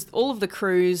 So, because all of the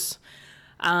crews,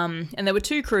 and there were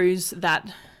 2 crews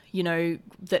that,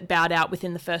 that bowed out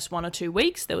within the first 1 or 2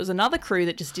 weeks. There was another crew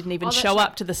that just didn't even that's show right.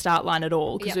 up to the start line at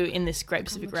all because Yep. we were in this Great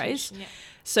Pacific Race. Competition, yeah.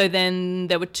 So then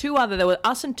there were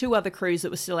us and 2 other crews that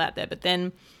were still out there. But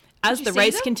then as you the see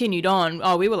race them? continued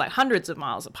on, we were like hundreds of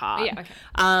miles apart. Yeah,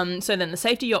 okay. So then the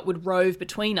safety yacht would rove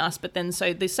between us, but then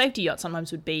so the safety yacht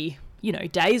sometimes would be,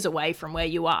 days away from where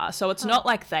you are. So it's not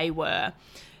like they were,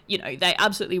 they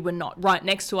absolutely were not right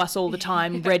next to us all the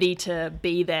time, ready to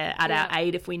be there at our Yeah.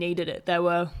 aid if we needed it. They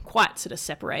were quite sort of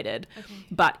separated.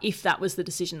 But if that was the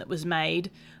decision that was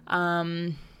made,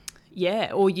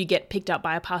 or you get picked up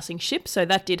by a passing ship. So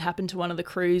that did happen to one of the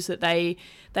crews that they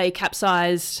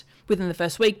capsized within the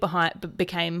first week,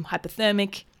 became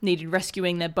hypothermic, needed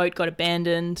rescuing. Their boat got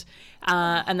abandoned,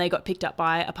 and they got picked up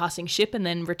by a passing ship and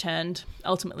then returned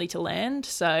ultimately to land.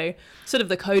 So sort of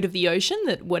the code of the ocean,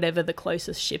 that whatever the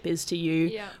closest ship is to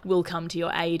you will come to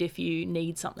your aid if you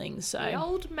need something. So The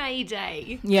old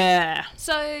Mayday. yeah.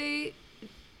 So,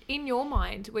 in your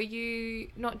mind, were you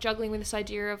not juggling with this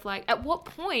idea of like, at what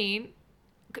point?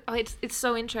 It's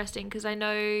so interesting because I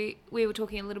know we were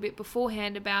talking a little bit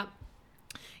beforehand about,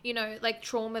 you know, like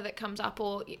trauma that comes up,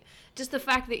 or just the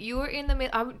fact that you were in the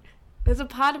middle. There's a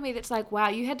part of me that's like, wow,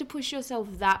 you had to push yourself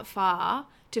that far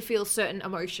to feel certain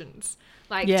emotions.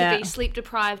 Like to be sleep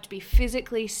deprived, to be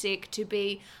physically sick, to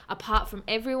be apart from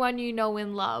everyone you know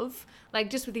and love. Like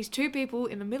just with these two people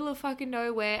in the middle of fucking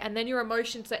nowhere, and then your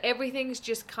emotions, so everything's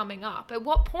just coming up. At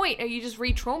what point are you just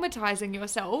re-traumatizing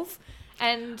yourself?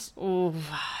 And Oh,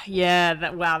 yeah.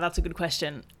 That's a good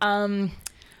question.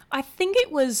 I think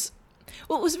it was.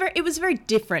 Well, it was very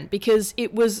different because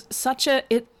it was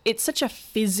it's such a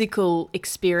physical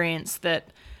experience that,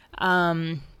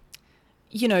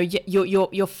 you know,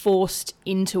 you're forced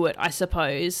into it, I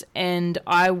suppose. And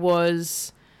I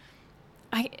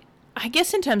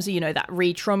guess in terms of, you know, that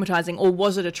re-traumatizing, or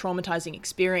was it a traumatizing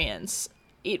experience?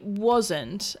 It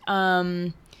wasn't.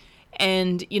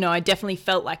 And, you know, I definitely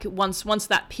felt like once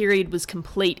that period was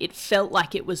complete, it felt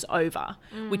like it was over,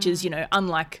 which is, you know,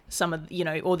 unlike some of, you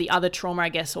know, or the other trauma, I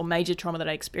guess, or major trauma that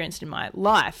I experienced in my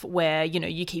life where, you know,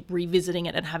 you keep revisiting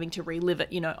it and having to relive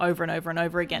it, you know, over and over and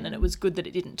over again. And it was good that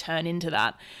it didn't turn into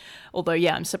that. Although,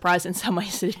 yeah, I'm surprised in some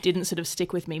ways that it didn't sort of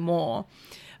stick with me more.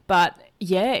 But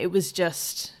yeah, it's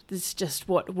just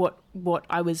what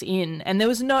I was in. And there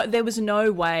was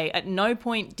no way, at no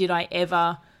point did I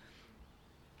ever,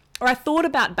 or I thought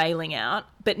about bailing out,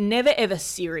 but never ever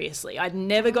seriously. I'd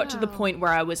never got to the point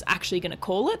where I was actually going to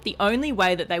call it. The only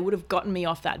way that they would have gotten me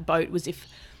off that boat was if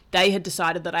they had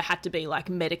decided that I had to be like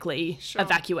medically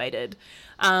evacuated.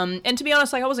 And to be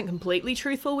honest, like I wasn't completely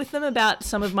truthful with them about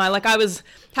some of my, like I was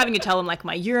having to tell them like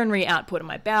my urinary output and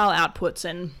my bowel outputs,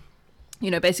 and, you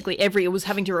know, basically it was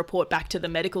having to report back to the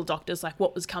medical doctors like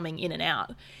what was coming in and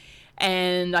out.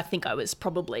 And I think I was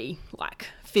probably like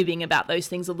fibbing about those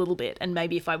things a little bit. And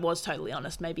maybe if I was totally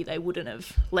honest, maybe they wouldn't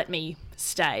have let me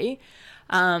stay.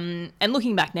 And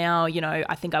looking back now, you know,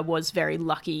 I think I was very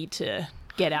lucky to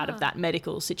get out of that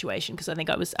medical situation, because I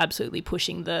think I was absolutely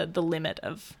pushing the limit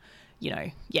of, you know,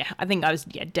 I think I was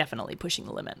definitely pushing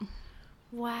the limit.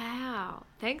 wow,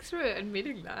 thanks for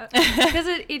admitting that. Because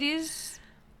it is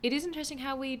interesting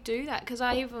how we do that. Because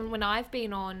when I've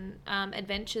been on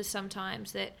adventures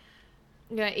sometimes that,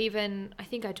 you know, even, I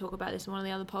think I talk about this in one of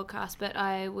the other podcasts, but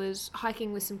I was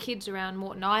hiking with some kids around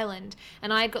Moreton Island,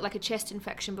 and I had got like a chest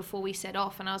infection before we set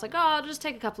off, and I was like, oh, I'll just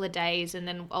take a couple of days and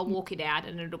then I'll walk it out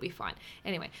and it'll be fine.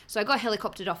 Anyway, so I got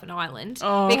helicoptered off an island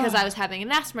because I was having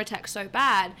an asthma attack so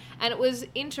bad. And it was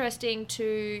interesting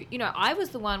to, you know, I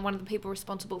was one of the people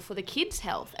responsible for the kids'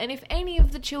 health. And if any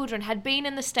of the children had been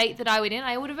in the state that I was in,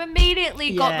 I would have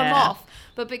immediately got them off.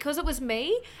 But because it was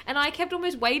me, and I kept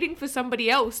almost waiting for somebody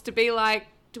else to be like,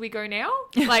 do we go now?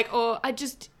 Like, or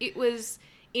it was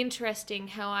interesting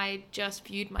how I just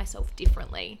viewed myself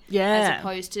differently. As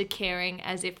opposed to caring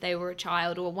as if they were a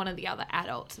child or one of the other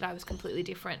adults, that I was completely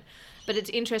different. But it's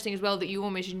interesting as well that you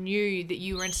almost knew that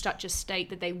you were in such a state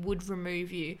that they would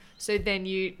remove you. So then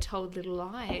you told little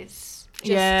lies.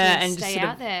 To and stay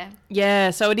out there. Yeah,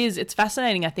 so it's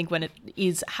fascinating, I think, when it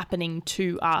is happening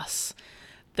to us,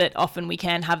 that often we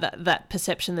can have that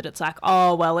perception that it's like,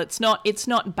 oh, well, it's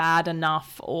not bad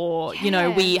enough, or, you know,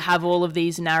 we have all of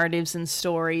these narratives and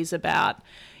stories about,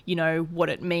 you know, what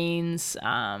it means,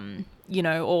 you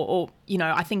know, or you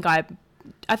know, I think I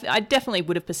definitely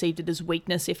would have perceived it as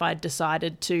weakness if I'd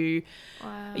decided to,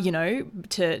 you know,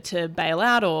 to bail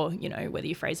out, or, you know, whether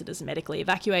you phrase it as medically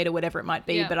evacuate or whatever it might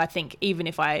be. But I think even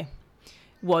if I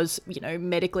was, you know,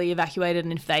 medically evacuated,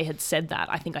 and if they had said that,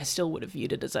 I think I still would have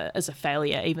viewed it as a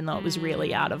failure, even though it was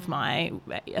really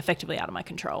effectively out of my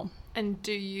control. And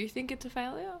do you think it's a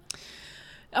failure?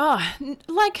 I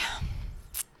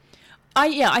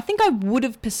think I would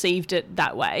have perceived it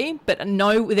that way, but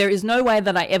no, there is no way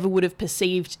that I ever would have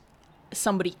perceived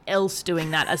somebody else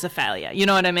doing that as a failure. You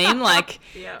know what I mean? Like,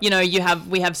 you know,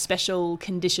 we have special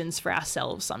conditions for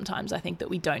ourselves sometimes, I think, that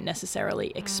we don't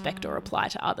necessarily expect or apply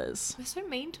to others. We're so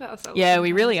mean to ourselves. Yeah,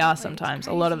 we really are sometimes,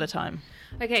 a lot of the time.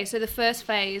 Okay, so the first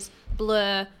phase,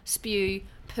 blur, spew,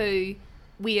 poo,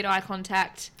 weird eye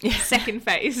contact. Second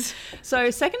phase. So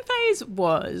second phase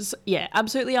was,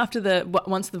 absolutely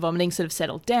once the vomiting sort of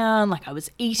settled down, like I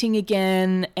was eating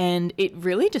again, and it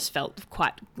really just felt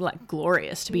quite like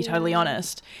glorious, to be totally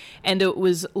honest. And it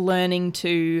was learning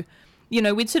to, you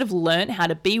know, we'd sort of learnt how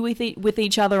to be with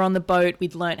each other on the boat.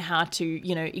 We'd learnt how to,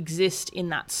 you know, exist in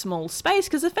that small space,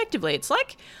 because effectively it's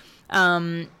like,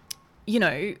 you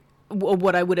know,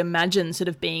 what I would imagine sort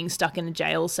of being stuck in a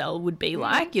jail cell would be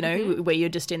like, you know, where you're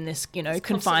just in this, you know, It's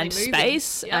confined constantly moving.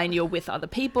 space Yeah. and you're with other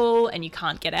people and you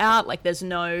can't get out. Like there's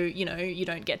no, you know, you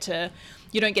don't get to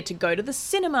go to the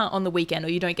cinema on the weekend, or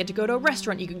you don't get to go to a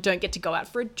restaurant. You don't get to go out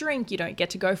for a drink. You don't get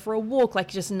to go for a walk. Like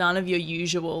just none of your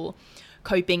usual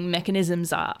coping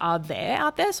mechanisms are out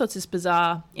there. So it's this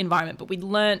bizarre environment. But we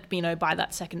learnt, you know, by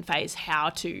that second phase how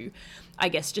to, I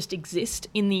guess, just exist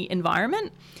in the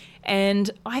environment. And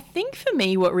I think for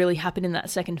me, what really happened in that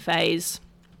second phase,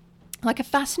 like a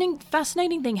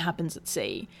fascinating thing happens at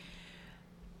sea,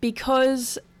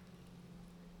 because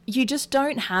you just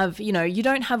don't have, you know, you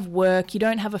don't have work, you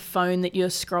don't have a phone that you're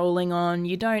scrolling on,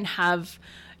 you don't have,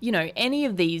 you know, any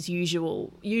of these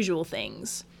usual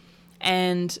things.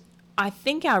 And I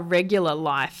think our regular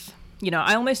life, you know,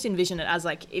 I almost envision it as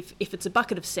like if it's a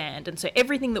bucket of sand, and so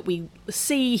everything that we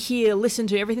see, hear, listen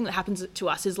to, everything that happens to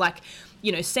us is like,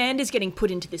 you know, sand is getting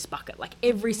put into this bucket, like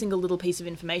every single little piece of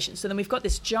information. So then we've got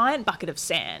this giant bucket of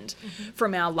sand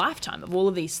from our lifetime of all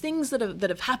of these things that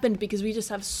have happened, because we just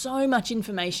have so much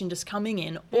information just coming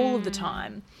in all of the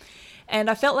time.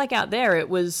 And I felt like out there it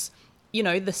was, you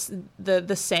know,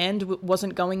 the sand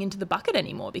wasn't going into the bucket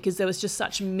anymore, because there was just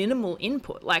such minimal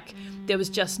input. Like there was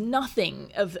just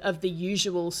nothing of the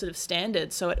usual sort of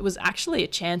standards. So it was actually a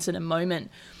chance and a moment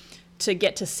to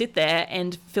get to sit there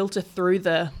and filter through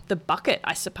the bucket,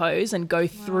 I suppose, and go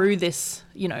through this,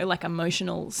 you know, like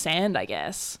emotional sand, I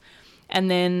guess. And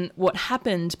then what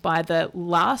happened by the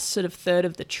last sort of third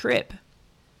of the trip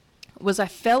was I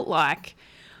felt like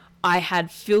I had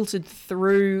filtered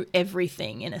through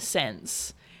everything in a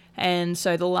sense. And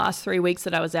so the last 3 weeks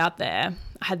that I was out there,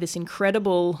 I had this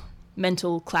incredible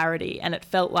mental clarity, and it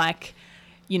felt like,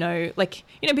 you know, like,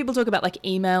 you know, people talk about like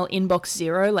email inbox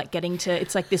zero, like getting to,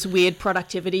 it's like this weird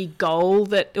productivity goal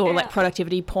that, or like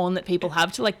productivity porn that people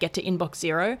have to like get to inbox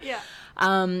zero. Yeah.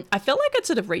 I felt like I'd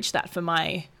sort of reached that for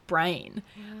my brain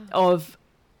of,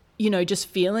 you know, just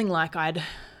feeling like I'd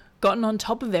gotten on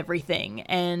top of everything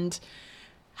and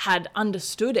had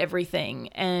understood everything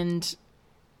and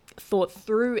thought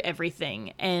through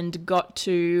everything and got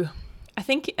to, I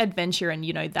think adventure and,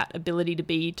 you know, that ability to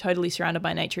be totally surrounded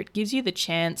by nature, it gives you the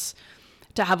chance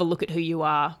to have a look at who you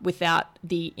are without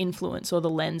the influence or the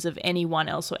lens of anyone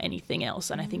else or anything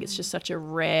else. And I think it's just such a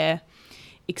rare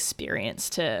experience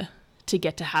to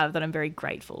get to have, that I'm very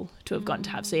grateful to have gotten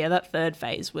to have. So yeah, that third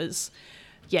phase was,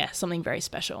 something very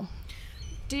special.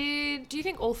 Do you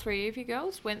think all three of you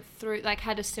girls went through, like,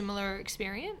 had a similar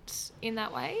experience in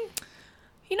that way?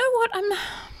 You know what?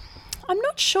 I'm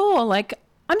not sure. Like,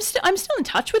 I'm still in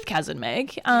touch with Kaz and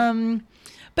Meg.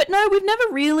 But no, we've never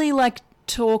really like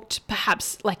talked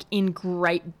perhaps like in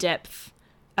great depth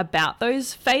about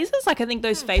those phases. Like, I think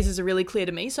those phases are really clear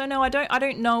to me. So no, I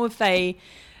don't know if they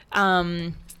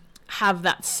have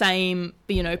that same,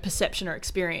 you know, perception or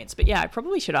experience. But yeah, I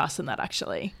probably should ask them that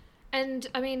actually. And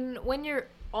I mean, when you're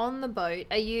on the boat,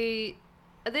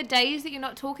 are there days that you're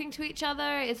not talking to each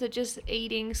other? Is it just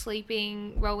eating,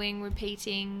 sleeping, rowing,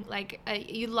 repeating? Like, are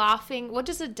you laughing? What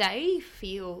does a day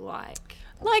feel like?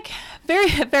 Like, very,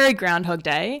 very Groundhog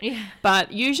Day. Yeah.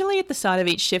 But usually at the start of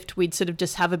each shift, we'd sort of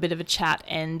just have a bit of a chat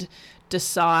and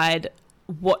decide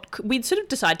we'd sort of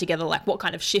decide together, like, what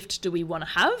kind of shift do we want to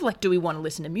have? Like, do we want to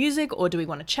listen to music, or do we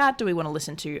want to chat? Do we want to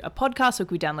listen to a podcast?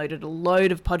 Like, we downloaded a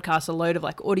load of podcasts, a load of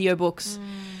like audiobooks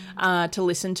to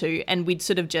listen to. And we'd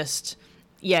sort of just,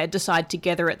 decide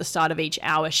together at the start of each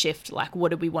hour shift, like,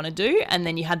 what do we want to do? And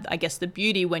then you had, I guess, the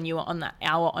beauty when you were on that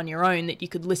hour on your own, that you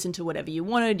could listen to whatever you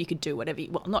wanted. You could do whatever,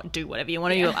 not do whatever you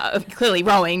wanted. You were clearly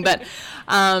rowing, but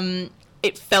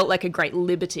it felt like a great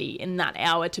liberty in that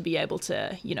hour to be able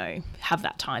to, you know, have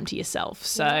that time to yourself.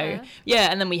 So,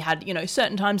 and then we had, you know,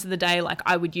 certain times of the day, like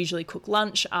I would usually cook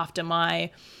lunch after my,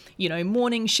 you know,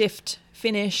 morning shift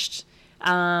finished.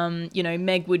 You know,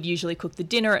 Meg would usually cook the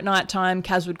dinner at night time.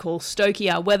 Kaz would call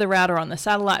Stokey, our weather router, on the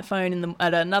satellite phone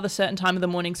at another certain time of the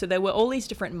morning. So there were all these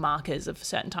different markers of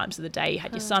certain times of the day. You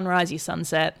had your sunrise, your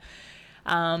sunset,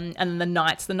 and then the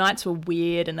nights. The nights were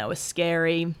weird and they were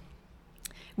scary.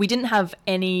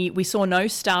 We saw no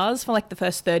stars for like the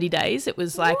first 30 days. It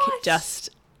was like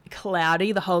just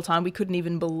cloudy the whole time. We couldn't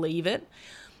even believe it.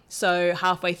 So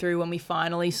halfway through, when we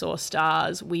finally saw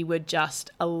stars, we were just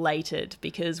elated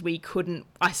because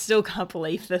I still can't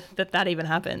believe that even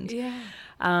happened. Yeah.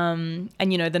 And,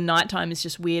 you know, the nighttime is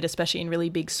just weird, especially in really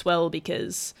big swell,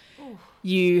 because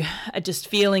you are just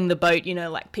feeling the boat, you know,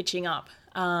 like pitching up.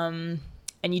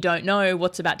 and you don't know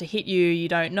what's about to hit you. You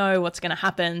don't know what's going to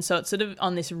happen. So it's sort of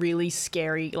on this really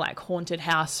scary, like haunted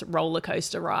house roller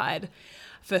coaster ride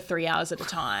for 3 hours at a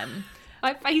time.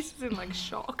 My face is in like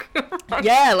shock.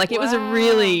 Yeah, like it was Wow.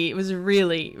 really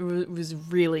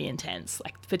intense.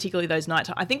 Like particularly those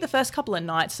nights. I think the first couple of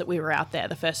nights that we were out there,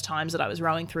 the first times that I was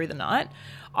rowing through the night,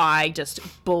 I just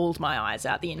bawled my eyes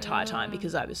out the entire time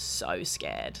because I was so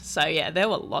scared. So yeah, there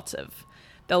were lots of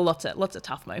lots of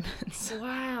tough moments.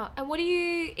 Wow. And what are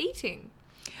you eating?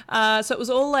 So it was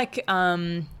all like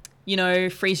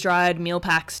freeze dried meal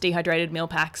packs, dehydrated meal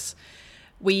packs.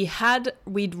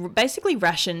 We'd basically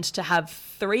rationed to have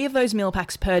 3 of those meal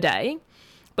packs per day,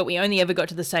 but we only ever got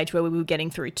to the stage where we were getting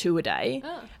through 2 a day.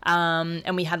 Oh.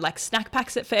 And we had like snack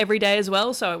packs for every day as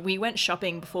well. So we went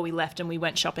shopping before we left, and we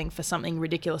went shopping for something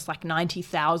ridiculous like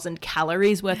 90,000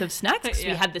 calories worth of snacks. 'Cause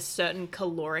Yeah. we had this certain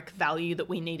caloric value that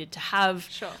we needed to have,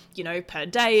 Sure. per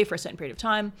day for a certain period of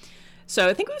time. So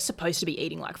I think we were supposed to be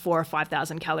eating like 4,000 or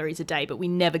 5,000 calories a day, but we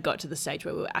never got to the stage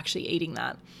where we were actually eating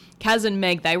that. Kaz and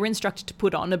Meg, they were instructed to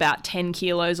put on about 10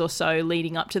 kilos or so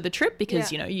leading up to the trip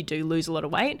because, Yeah. you do lose a lot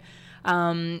of weight.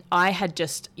 I had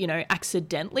just,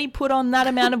 accidentally put on that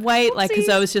amount of weight, like, because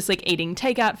I was just like eating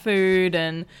takeout food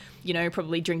and,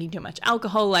 probably drinking too much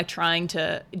alcohol, like trying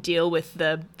to deal with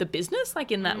the business,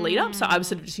 like in that lead up. So I was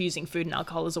sort of just using food and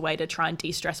alcohol as a way to try and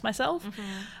de-stress myself.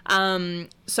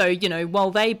 So, while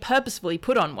they purposefully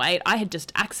put on weight, I had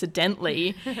just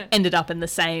accidentally ended up in the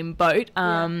same boat.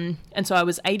 And so I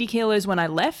was 80 kilos when I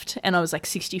left, and I was like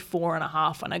 64 and a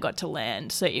half when I got to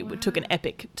land. So it took an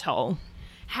epic toll.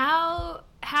 How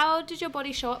did your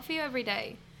body show up for you every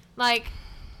day? Like,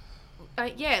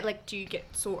 do you get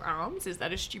sore arms? Is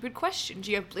that a stupid question?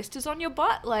 Do you have blisters on your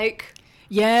butt? Like,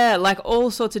 Yeah, like all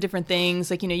sorts of different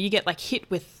things. Like, you get like hit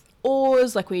with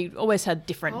oars. Like we always had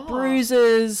different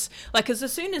bruises. Like, because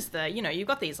as soon as you've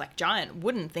got these like giant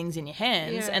wooden things in your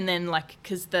hands, Yeah. and then like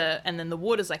and then the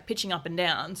water's like pitching up and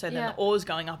down. So then Yeah. the oars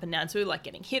going up and down. So we're like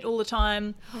getting hit all the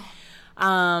time.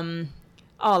 You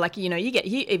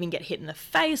even get hit in the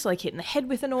face, like hit in the head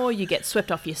with an oar. You get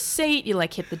swept off your seat. You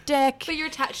like hit the deck. but you're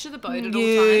attached to the boat at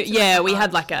all times. Yeah, we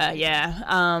had like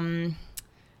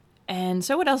and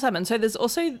so what else happened? So there's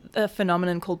also a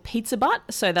phenomenon called pizza butt.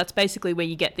 So that's basically where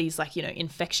you get these like,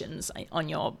 infections on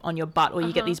your butt, or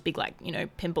you get these big like,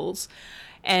 pimples.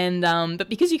 And but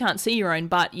because you can't see your own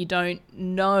butt, you don't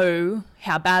know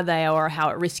how bad they are or how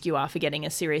at risk you are for getting a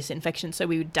serious infection. So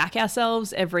we would DAC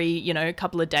ourselves every,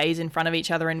 couple of days in front of each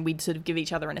other, and we'd sort of give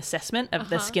each other an assessment of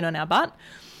the skin on our butt.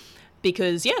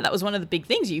 Because, that was one of the big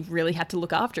things. You really had to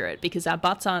look after it, because our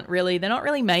butts they're not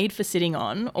really made for sitting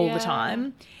on all the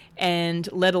time. And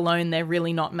let alone they're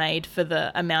really not made for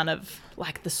the amount of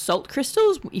like the salt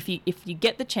crystals if you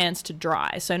get the chance to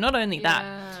dry. So not only that,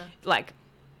 like,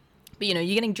 but you're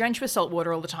getting drenched with salt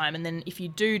water all the time, and then if you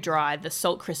do dry, the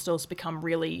salt crystals become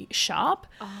really sharp.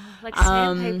 Like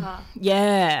sandpaper.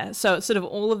 Yeah, so it's sort of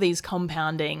all of these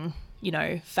compounding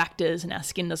factors, and our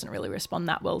skin doesn't really respond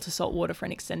that well to salt water for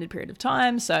an extended period of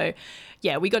time. So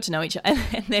yeah, we got to know each other.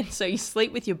 And then so you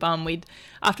sleep with your bum.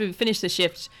 After we finished the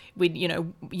shift, we'd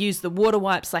use the water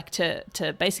wipes like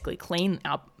to basically clean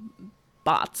our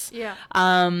butts,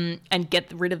 and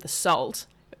get rid of the salt.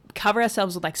 Cover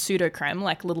ourselves with like pseudo-creme,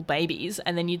 like little babies,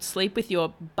 and then you'd sleep with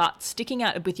your butt sticking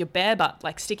out, with your bare butt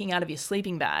like sticking out of your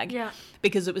sleeping bag,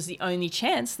 because it was the only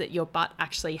chance that your butt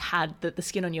actually had, that the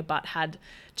skin on your butt had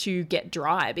to get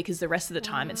dry, because the rest of the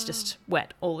time it's just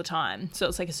wet all the time. So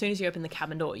it's like as soon as you open the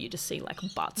cabin door, you just see like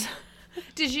butts.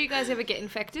 Did you guys ever get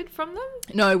infected from them?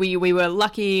 No, we were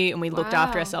lucky, and we looked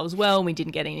after Wow. ourselves well, and we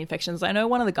didn't get any infections. I know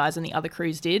one of the guys on the other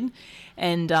cruise did,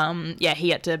 and he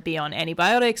had to be on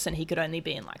antibiotics, and he could only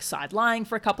be in like side lying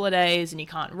for a couple of days, and you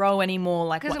can't row anymore.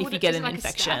 Like if you get an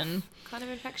infection. Kind of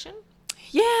infection?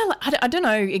 Yeah, like, I don't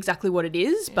know exactly what it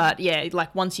is, but yeah,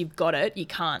 like once you've got it, you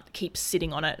can't keep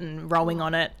sitting on it and rowing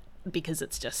on it, because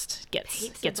it's just gets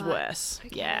Pizza butt. worse.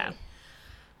 Okay. Yeah.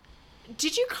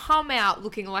 Did you come out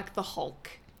looking like the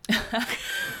Hulk?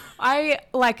 I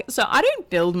don't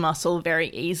build muscle very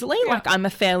easily. Yeah. Like I'm a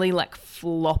fairly like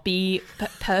floppy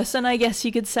person, I guess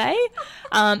you could say.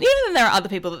 Even then there are other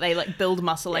people that they like build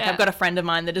muscle. Like Yeah. I've got a friend of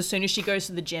mine that as soon as she goes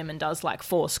to the gym and does like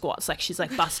 4 squats, like she's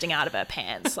like busting out of her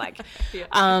pants. Like,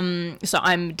 so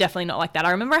I'm definitely not like that.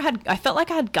 I remember I felt like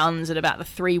I had guns at about the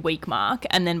 3-week mark,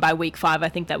 and then by week 5 I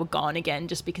think they were gone again,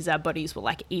 just because our bodies were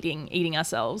like eating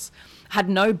ourselves. Had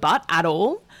no butt at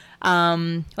all.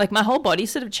 Like my whole body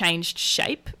sort of changed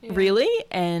shape really,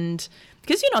 and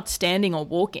because you're not standing or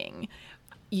walking,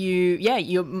 you're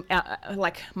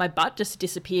like my butt just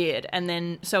disappeared. And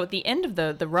then so at the end of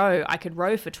the row, I could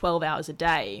row for 12 hours a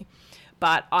day,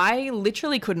 but I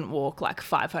literally couldn't walk like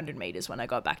 500 meters when I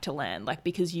got back to land, like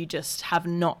because you just have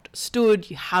not stood,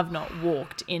 you have not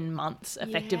walked in months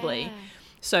effectively. Yeah.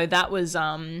 So that was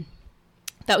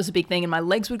a big thing, and my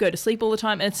legs would go to sleep all the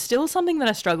time, and it's still something that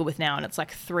I struggle with now, and it's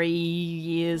like 3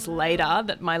 years later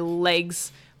that my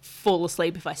legs fall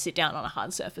asleep if I sit down on a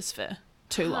hard surface for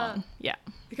too long. Yeah.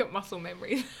 You got muscle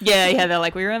memory. Yeah, they're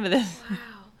like, we remember this. Wow.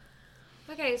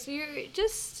 Okay, so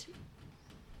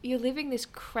you're living this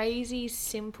crazy,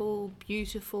 simple,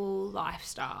 beautiful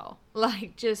lifestyle.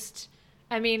 Like, just,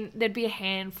 I mean, there'd be a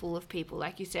handful of people,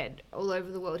 like you said, all over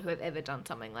the world who have ever done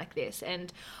something like this.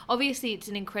 And obviously it's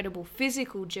an incredible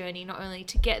physical journey, not only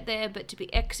to get there, but to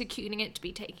be executing it, to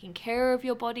be taking care of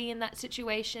your body in that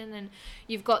situation. And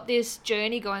you've got this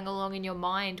journey going along in your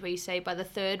mind where you say by the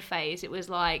third phase, it was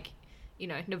like, you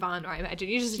know, nirvana, I imagine.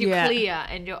 You're clear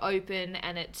and you're open,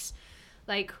 and it's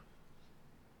like,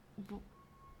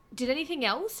 did anything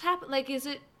else happen? Like, is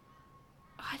it,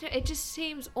 it just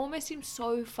almost seems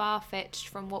so far-fetched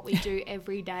from what we do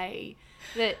every day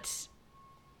that,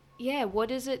 yeah, what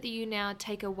is it that you now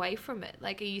take away from it?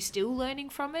 Like, are you still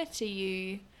learning from it? Are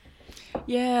you...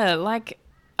 Yeah, like,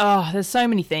 there's so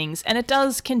many things, and it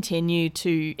does continue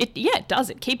to, it does.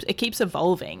 It keeps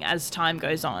evolving as time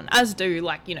goes on, as do,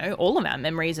 like, you know, all of our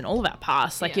memories and all of our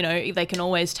past. Like, you know, they can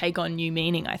always take on new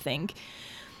meaning, I think.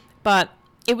 But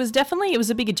it was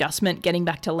a big adjustment getting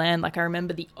back to land. Like, I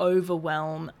remember the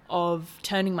overwhelm of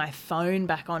turning my phone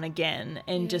back on again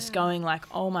and just going like,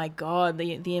 oh my God,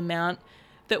 the amount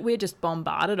that we're just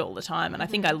bombarded all the time. And I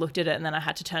think I looked at it and then I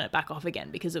had to turn it back off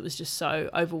again because it was just so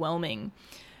overwhelming.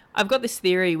 I've got this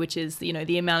theory, which is, you know,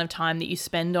 the amount of time that you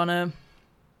spend on an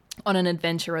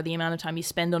adventure, or the amount of time you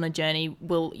spend on a journey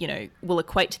will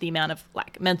equate to the amount of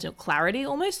like mental clarity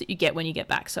almost that you get when you get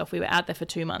back. So if we were out there for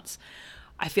 2 months,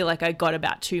 I feel like I got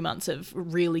about 2 months of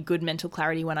really good mental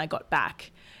clarity when I got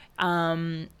back.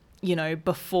 You know,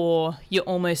 before you're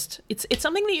almost, it's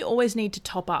something that you always need to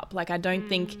top up. Like, I don't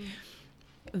think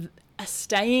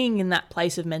staying in that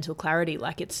place of mental clarity,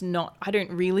 like, it's not, I don't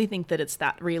really think that it's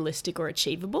that realistic or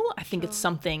achievable. I think it's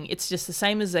something, it's just the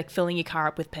same as like filling your car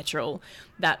up with petrol,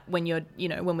 that when you're, you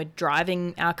know, when we're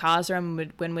driving our cars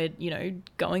around, when we're, you know,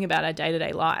 going about our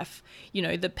day-to-day life, you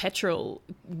know, the petrol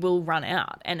will run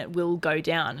out and it will go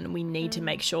down, and we need to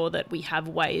make sure that we have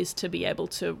ways to be able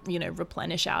to, you know,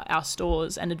 replenish our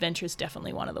stores, and adventure is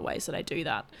definitely one of the ways that I do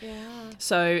that. Yeah.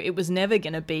 So it was never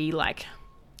going to be like,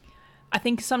 I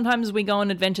think sometimes we go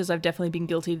on adventures, I've definitely been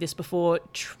guilty of this before,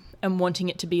 and wanting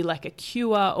it to be like a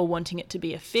cure or wanting it to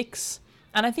be a fix.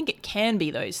 And I think it can be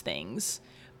those things,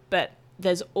 but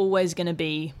there's always going to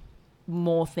be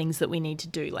more things that we need to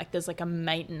do. Like, there's like a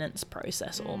maintenance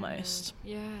process almost.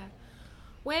 Yeah.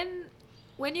 When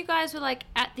you guys were like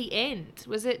at the end,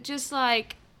 was it just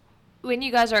like when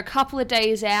you guys are a couple of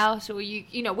days out, or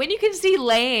you know, when you can see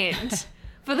land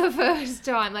for the first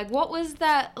time, like, what was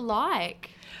that like?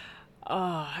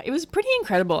 Oh, it was pretty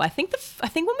incredible. I think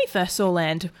when we first saw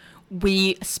land,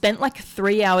 we spent like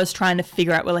 3 hours trying to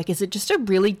figure out, we're like, is it just a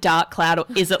really dark cloud or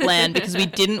is it land? Because we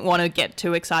didn't want to get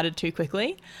too excited too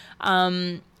quickly.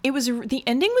 The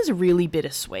ending was really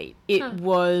bittersweet.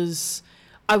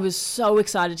 I was so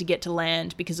excited to get to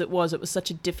land because it was such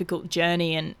a difficult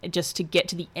journey, and just to get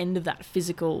to the end of that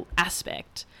physical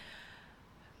aspect.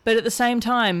 But at the same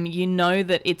time, you know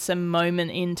that it's a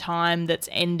moment in time that's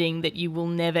ending that you will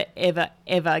never, ever,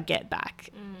 ever get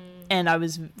back. And I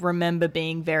remember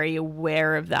being very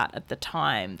aware of that at the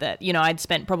time, that, you know, I'd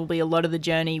spent probably a lot of the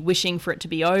journey wishing for it to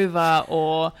be over,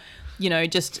 or, you know,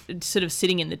 just sort of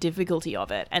sitting in the difficulty of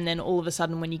it. And then all of a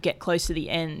sudden, when you get close to the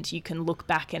end, you can look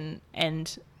back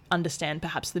and understand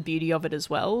perhaps the beauty of it as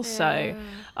well. Yeah.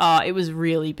 So it was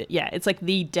really, it's like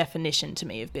the definition to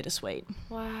me of bittersweet.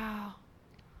 Wow.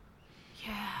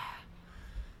 Yeah.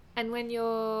 And when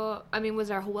was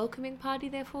there a welcoming party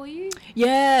there for you?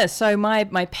 Yeah, so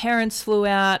my parents flew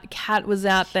out, Kat was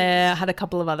out there, I had a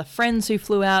couple of other friends who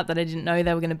flew out that I didn't know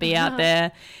they were going to be out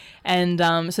there. And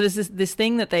so there's this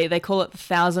thing that they call it the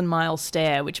 1,000-mile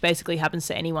stare, which basically happens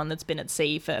to anyone that's been at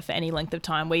sea for any length of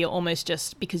time, where you're almost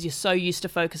just, because you're so used to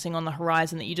focusing on the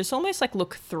horizon, that you just almost like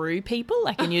look through people,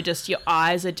 like, and your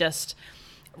eyes are just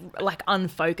like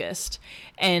unfocused.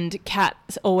 And Kat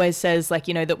always says, like,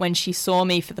 you know, that when she saw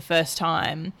me for the first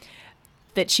time,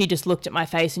 that she just looked at my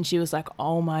face and she was like,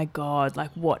 oh my God,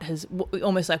 like what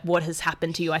has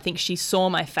happened to you? I think she saw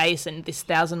my face and this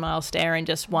 1,000-mile stare and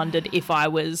just wondered if I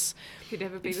was... Could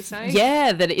ever be the same?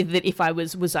 Yeah, that if I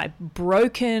was I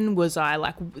broken? Was I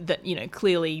like, that, you know,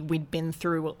 clearly we'd been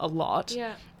through a lot.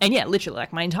 Yeah. And yeah, literally,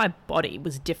 like my entire body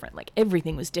was different. Like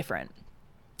everything was different.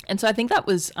 And so I think that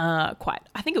was I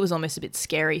think it was almost a bit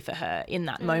scary for her in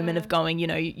that moment of going, you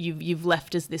know, you've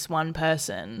left as this one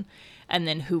person, and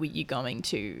then who are you going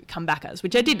to come back as?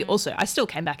 Which I did also. I still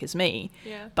came back as me.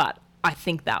 Yeah. But I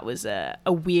think that was a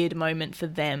weird moment for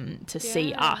them to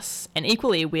see us, and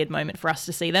equally a weird moment for us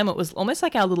to see them. It was almost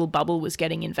like our little bubble was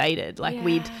getting invaded. Like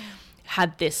we'd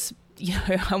had this, you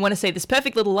know, I want to say this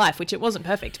perfect little life, which it wasn't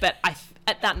perfect, but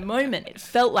at that moment it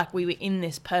felt like we were in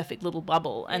this perfect little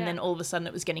bubble, and then all of a sudden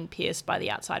it was getting pierced by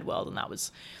the outside world, and that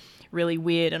was really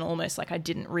weird, and almost like I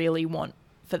didn't really want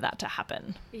for that to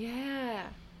happen. Yeah.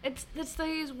 It's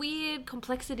those weird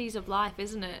complexities of life,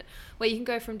 isn't it? Where you can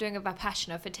go from doing a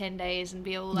Vipassana for 10 days and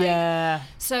be all like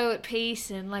so at peace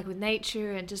and like with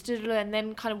nature and just and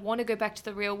then kind of want to go back to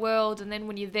the real world, and then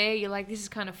when you're there you're like, this is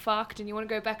kind of fucked, and you want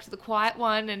to go back to the quiet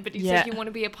one, and but it's like you want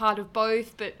to be a part of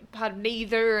both but part of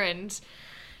neither, and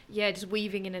just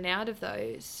weaving in and out of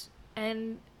those.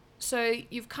 And so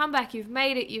you've come back, you've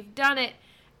made it, you've done it,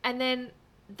 and then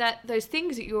those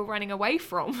things that you were running away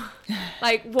from,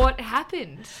 like what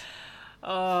happened?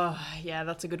 Oh, yeah,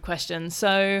 that's a good question.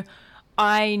 So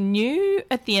I knew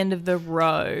at the end of the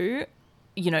row,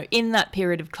 you know, in that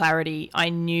period of clarity, I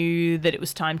knew that it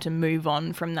was time to move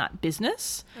on from that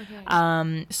business.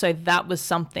 Okay. So that was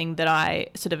something that I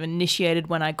sort of initiated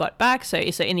when I got back. So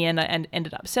in the end, I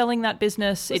ended up selling that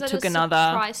business. Was it that took a another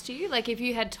surprise to you? Like if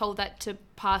you had told that to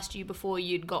past you before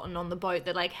you'd gotten on the boat,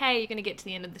 that like, hey, you're going to get to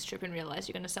the end of this trip and realize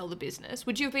you're going to sell the business,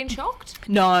 would you have been shocked?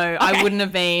 No, I wouldn't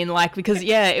have been, like, because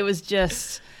it was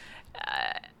just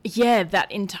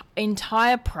that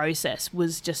entire process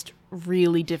was just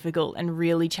really difficult and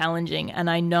really challenging, and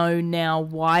I know now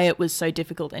why it was so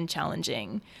difficult and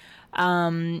challenging.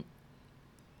 You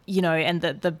know, and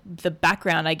the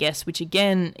background, I guess, which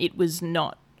again, it was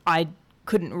not, I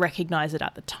couldn't recognize it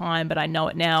at the time, but I know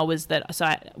it now, was that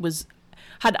I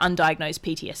had undiagnosed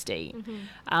PTSD.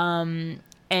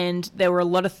 And there were a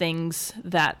lot of things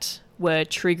that were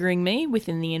triggering me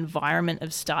within the environment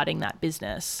of starting that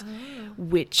business,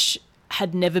 which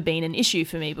had never been an issue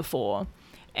for me before.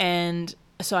 And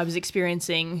so I was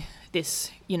experiencing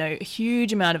this, you know,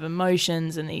 huge amount of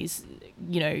emotions and these,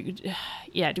 you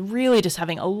know, really just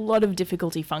having a lot of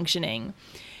difficulty functioning.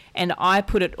 And I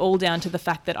put it all down to the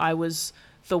fact that I was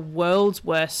the world's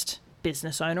worst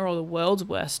business owner or the world's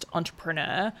worst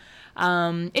entrepreneur.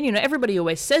 And, you know, everybody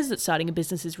always says that starting a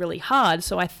business is really hard.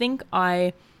 So I think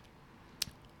I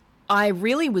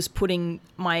really was putting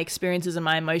my experiences and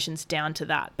my emotions down to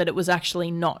that, but it was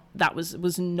actually not, that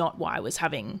was not why I was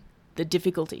having the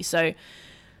difficulty. So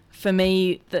for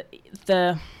me,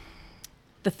 the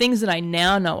things that I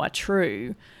now know are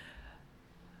true,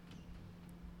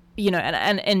 you know,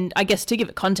 and I guess to give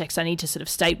it context, I need to sort of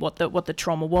state what the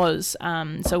trauma was.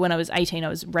 So when I was 18, I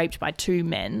was raped by 2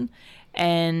 men.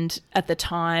 And at the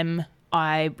time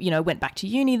I, you know, went back to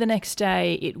uni the next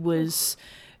day. It was,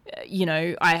 you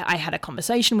know, I had a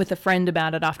conversation with a friend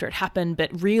about it after it happened,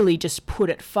 but really just put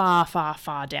it far, far,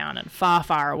 far down and far,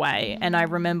 far away. And I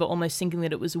remember almost thinking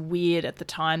that it was weird at the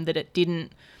time that it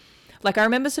didn't, like, I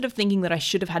remember sort of thinking that I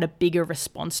should have had a bigger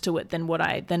response to it than what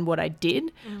I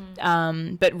did.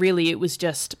 But really it was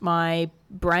just my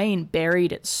brain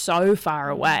buried it so far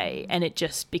away, and it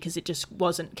just, because it just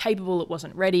wasn't capable, it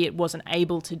wasn't ready, it wasn't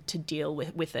able to deal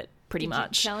with it pretty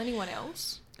much. Did you tell anyone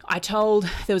else? I told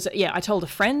a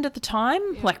friend at the time,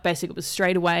 like basically it was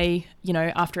straight away, you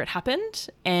know, after it happened.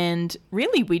 And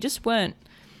really we just weren't,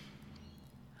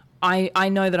 I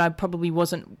know that I probably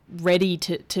wasn't ready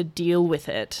to deal with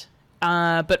it.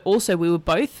 But also we were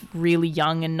both really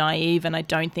young and naive, and I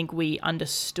don't think we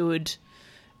understood,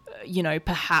 you know,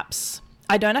 perhaps,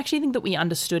 I don't actually think that we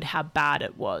understood how bad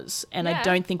it was. And I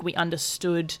don't think we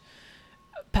understood,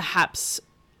 perhaps,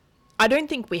 I don't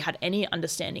think we had any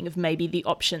understanding of maybe the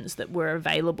options that were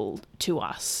available to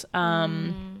us.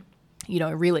 You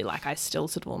know, really, like, I still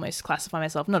sort of almost classify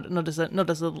myself not as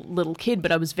a little kid,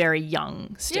 but I was very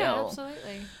young still. Yeah,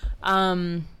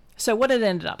 absolutely. So what had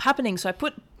ended up happening, so I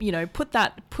put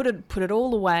it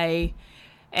all away,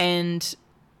 and,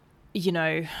 you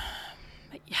know,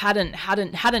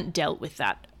 hadn't dealt with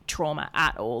that trauma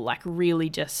at all, like really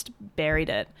just buried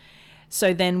it.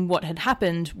 So then what had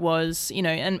happened was, you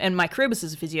know, and my career was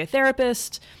as a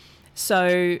physiotherapist.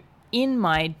 So in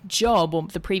my job, or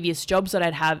the previous jobs that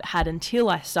I'd had until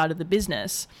I started the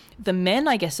business, the men,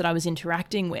 I guess, that I was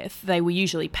interacting with, they were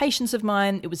usually patients of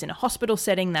mine. It was in a hospital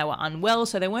setting. They were unwell,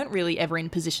 so they weren't really ever in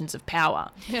positions of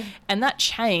power. Yeah. And that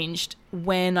changed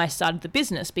when I started the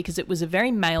business, because it was a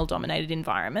very male-dominated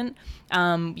environment.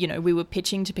 You know, we were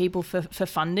pitching to people for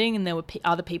funding, and there were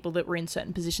other people that were in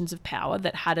certain positions of power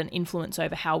that had an influence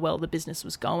over how well the business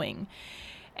was going.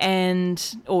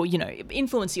 or,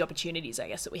 influence the opportunities, I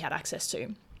guess, that we had access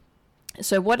to.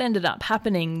 So what ended up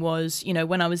happening was,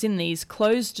 when I was in these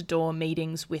closed door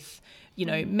meetings with,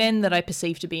 men that I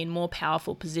perceived to be in more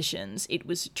powerful positions, it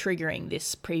was triggering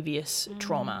this previous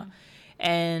trauma.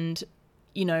 And,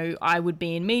 I would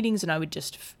be in meetings and I would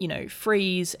just,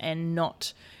 freeze and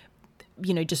not,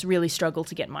 just really struggle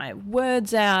to get my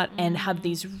words out and have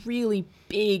these really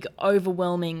big,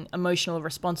 overwhelming emotional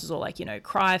responses, or like,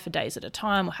 cry for days at a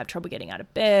time, or have trouble getting out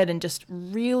of bed, and just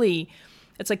really,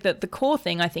 it's like the core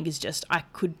thing, I think, is just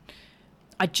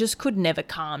I just could never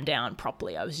calm down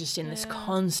properly. I was just in this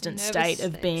constant state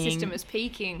of being... system was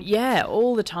peaking. Yeah,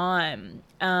 all the time.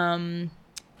 And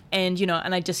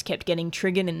I just kept getting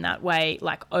triggered in that way,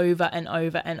 like over and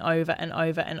over and over and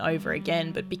over and over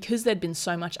again. But because there'd been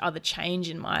so much other change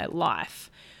in my life,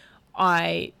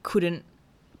 I couldn't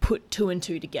put two and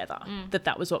two together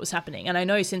that was what was happening. And I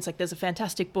know since, like, there's a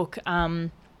fantastic book,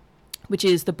 which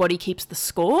is The Body Keeps the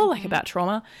Score, like about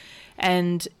trauma.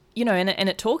 And, and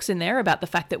it talks in there about the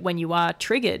fact that when you are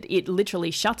triggered, it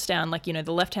literally shuts down, like, the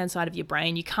left-hand side of your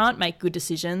brain. You can't make good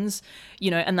decisions,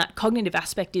 and that cognitive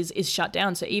aspect is shut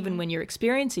down. So even when you're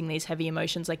experiencing these heavy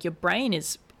emotions, like, your brain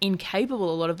is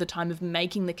incapable a lot of the time of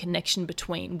making the connection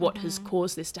between what has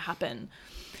caused this to happen.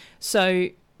 So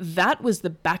that was the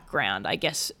background, I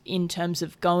guess, in terms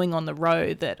of going on the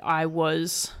road, that I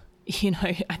was...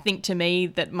 I think to me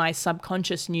that my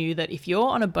subconscious knew that if you're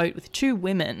on a boat with two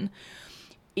women,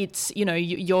 it's,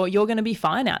 you're going to be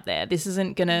fine out there. This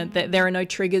isn't going to, there are no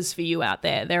triggers for you out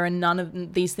there. There are none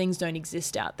of these things don't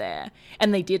exist out there.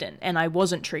 And they didn't. And I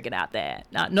wasn't triggered out there.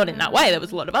 Not in that way. There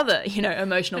was a lot of other,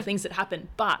 emotional things that happened,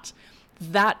 but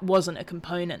that wasn't a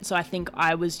component. So I think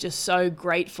I was just so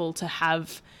grateful to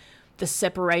have the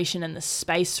separation and the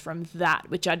space from that,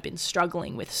 which I'd been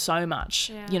struggling with so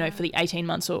much, for the 18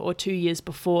 months or 2 years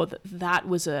before, that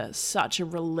was such a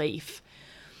relief.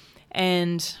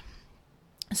 And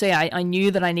so, yeah, I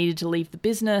knew that I needed to leave the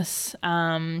business.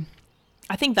 I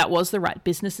think that was the right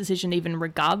business decision, even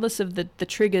regardless of the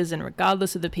triggers and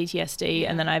regardless of the PTSD.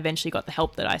 And then I eventually got the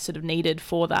help that I sort of needed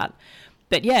for that.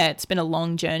 But yeah, it's been a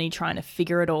long journey trying to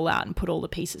figure it all out and put all the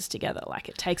pieces together. Like,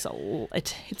 it takes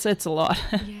it's a lot.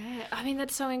 Yeah, I mean,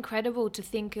 that's so incredible to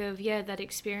think of, that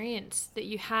experience that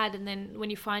you had. And then when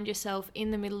you find yourself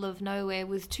in the middle of nowhere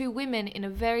with two women in a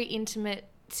very intimate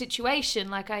situation,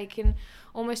 like, I can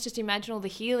almost just imagine all the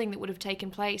healing that would have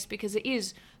taken place, because it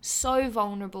is so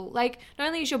vulnerable. Like, not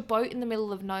only is your boat in the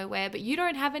middle of nowhere, but you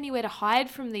don't have anywhere to hide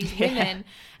from these women.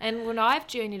 And when I've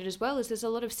journeyed as well, is there's a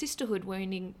lot of sisterhood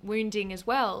wounding as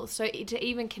well. So to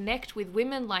even connect with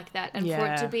women like that, and for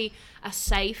it to be a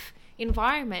safe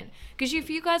environment, because if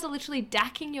you guys are literally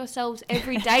dacking yourselves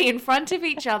every day in front of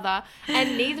each other,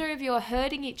 and neither of you are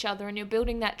hurting each other, and you're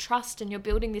building that trust, and you're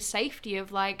building this safety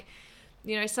of, like,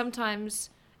 sometimes...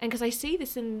 And because I see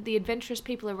this in the adventurous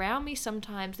people around me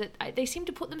sometimes, that they seem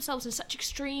to put themselves in such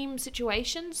extreme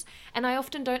situations, and I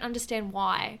often don't understand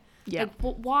why. Yeah.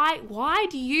 Like, why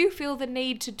do you feel the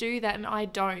need to do that and I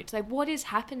don't? Like, what is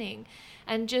happening?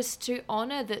 And just to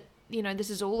honor that, this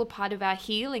is all a part of our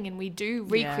healing, and we do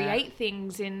recreate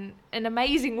things in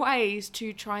amazing ways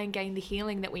to try and gain the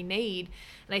healing that we need.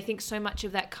 And I think so much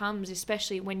of that comes,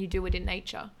 especially when you do it in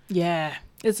nature. Yeah.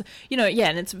 It's,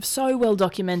 and it's so well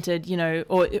documented,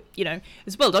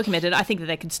 it's well documented. I think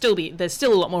that there's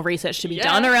still a lot more research to be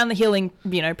done around the healing,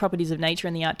 properties of nature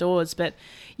and the outdoors. But,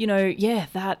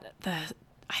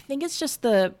 I think it's just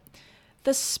the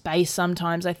space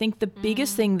sometimes. I think the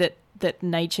biggest thing that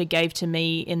nature gave to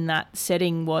me in that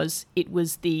setting was it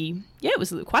was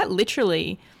quite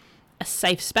literally a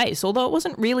safe space, although it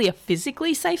wasn't really a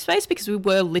physically safe space, because we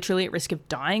were literally at risk of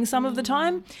dying some of the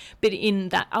time, but in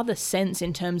that other sense,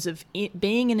 in terms of it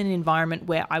being in an environment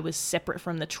where I was separate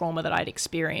from the trauma that I'd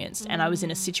experienced, and I was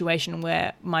in a situation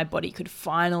where my body could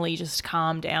finally just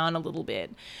calm down a little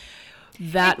bit.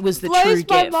 That was the true gift. It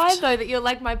blows my mind, though, that you're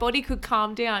like, my body could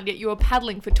calm down, yet you were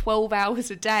paddling for 12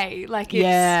 hours a day. Like,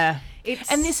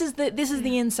 and this is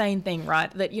the insane thing,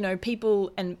 right? That,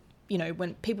 people, and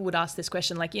when people would ask this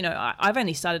question, like, I've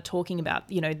only started talking about,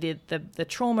 the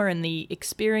trauma and the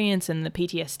experience and the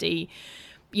PTSD,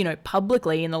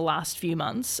 publicly in the last few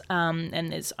months.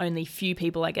 And there's only few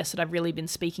people, I guess, that I've really been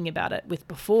speaking about it with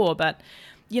before. But,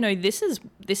 this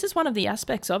is one of the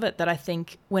aspects of it that I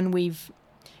think when we've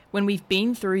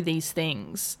been through these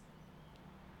things,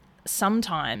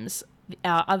 sometimes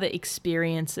our other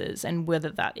experiences, and whether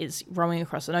that is rowing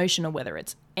across an ocean or whether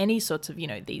it's any sorts of,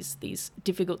 these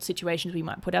difficult situations we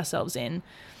might put ourselves in,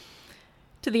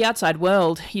 to the outside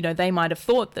world, you know, they might have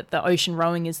thought that the ocean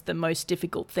rowing is the most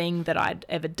difficult thing that I'd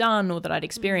ever done or that I'd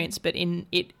experienced, but in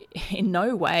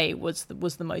no way was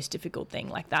the most difficult thing.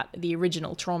 Like that, the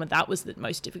original trauma, that was the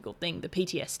most difficult thing. The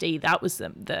PTSD, that was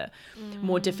the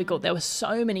more difficult. There were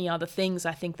so many other things,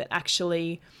 I think, that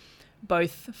actually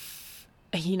both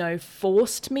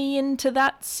forced me into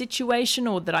that situation,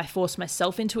 or that I forced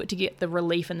myself into it to get the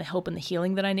relief and the help and the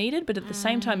healing that I needed. But at the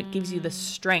same time, it gives you the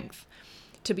strength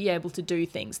to be able to do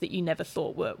things that you never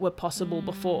thought were possible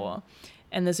before.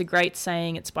 And there's a great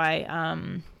saying, it's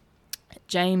by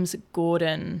James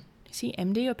Gordon. Is he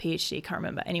MD or PhD? I can't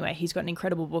remember. Anyway, he's got an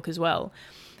incredible book as well.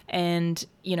 And,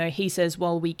 you know, he says,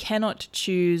 while we did not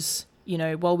choose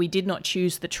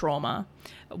the trauma,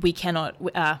 we cannot,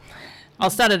 I'll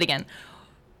start it again.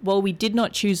 While we did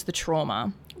not choose the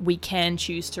trauma, we can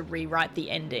choose to rewrite the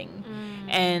ending.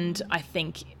 And I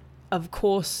think, of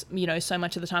course, you know, so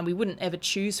much of the time we wouldn't ever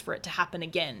choose for it to happen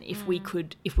again if we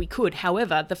could.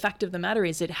 However, the fact of the matter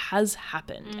is it has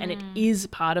happened and it is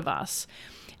part of us.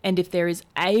 And if there is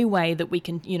a way that we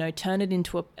can, you know, turn it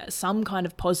into some kind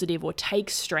of positive or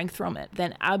take strength from it,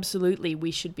 then absolutely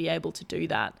we should be able to do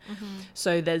that.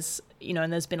 So there's, you know,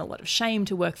 and there's been a lot of shame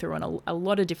to work through and a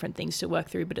lot of different things to work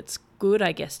through, but it's good,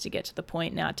 I guess, to get to the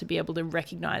point now to be able to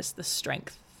recognize the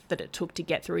strength that it took to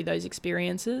get through those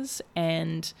experiences.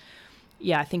 And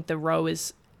yeah, I think the row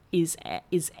is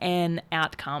an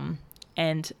outcome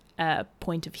and a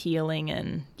point of healing.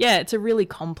 And yeah, it's a really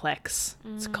complex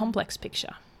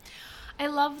picture. I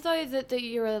love, though, that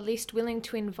you're at least willing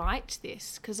to invite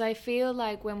this, because I feel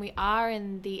like when we are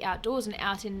in the outdoors and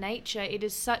out in nature, it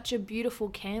is such a beautiful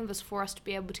canvas for us to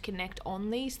be able to connect on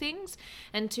these things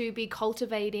and to be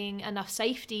cultivating enough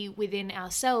safety within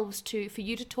ourselves for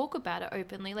you to talk about it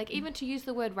openly. Like, even to use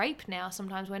the word rape now,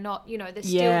 sometimes we're not, you know, there's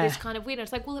still this kind of weird.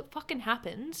 It's like, well, it fucking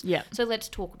happens. Yeah. So let's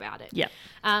talk about it. Yeah.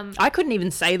 I couldn't even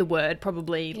say the word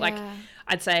probably like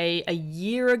I'd say a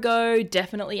year ago,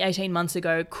 definitely 18 months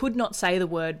ago, could not say the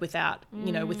word without,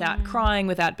 you know, without crying,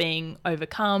 without being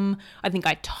overcome. I think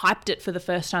I typed it for the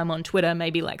first time on Twitter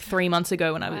maybe like 3 months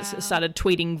ago when I started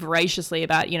tweeting voraciously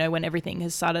about, you know, when everything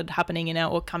has started happening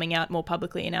or coming out more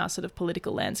publicly in our sort of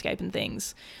political landscape and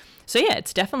things. So yeah,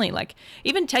 it's definitely like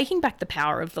even taking back the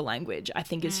power of the language, I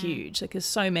think is huge. Like there's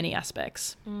so many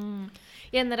aspects.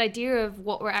 Yeah, and that idea of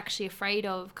what we're actually afraid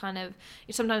of, kind of,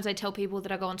 sometimes I tell people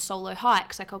that I go on solo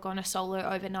hikes, like I'll go on a solo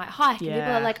overnight hike, and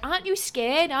people are like, aren't you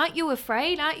scared? Aren't you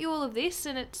afraid? Aren't you all of this?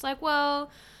 And it's like, well,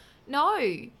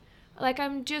 no, like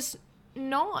I'm just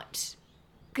not.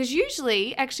 Because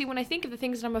usually, actually, when I think of the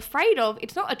things that I'm afraid of,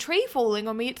 it's not a tree falling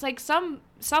on me. It's like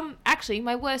actually,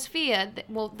 my worst fear,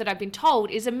 that I've been told,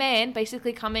 is a man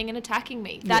basically coming and attacking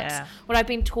me. That's what I've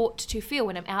been taught to feel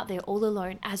when I'm out there all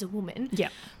alone as a woman. Yeah.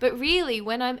 But really,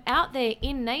 when I'm out there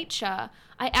in nature,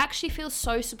 I actually feel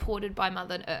so supported by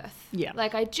Mother Earth. Yeah.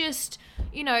 Like I just,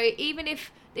 you know, even if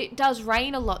it does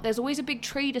rain a lot, there's always a big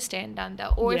tree to stand under.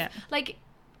 Or if, like,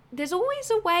 there's always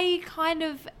a way kind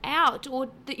of out, or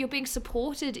that you're being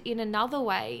supported in another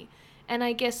way. And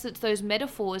I guess it's those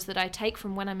metaphors that I take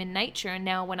from when I'm in nature, and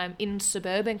now when I'm in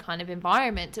suburban kind of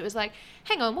environments, it was like,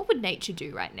 hang on, what would nature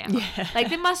do right now? Yeah. Like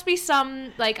there must be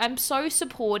some, like I'm so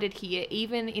supported here,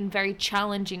 even in very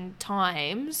challenging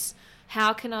times.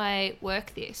 How can I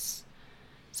work this?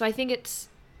 So I think it's,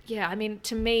 yeah, I mean,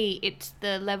 to me, it's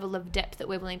the level of depth that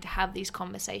we're willing to have these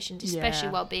conversations, especially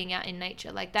while being out in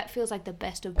nature. Like, that feels like the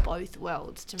best of both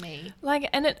worlds to me. Like,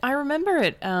 and I remember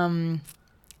it,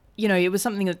 you know, it was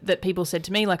something that people said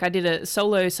to me. Like, I did a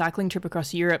solo cycling trip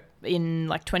across Europe in,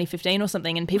 like, 2015 or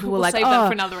something, and people were like, save that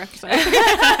for another episode.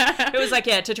 It was like,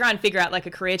 to try and figure out, like,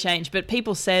 a career change. But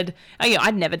people said,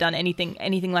 I'd never done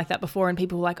anything like that before. And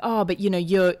people were like, but, you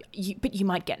know, but you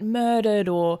might get murdered,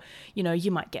 or, you know,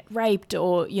 you might get raped,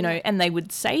 or, you know, and they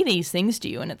would say these things to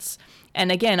you.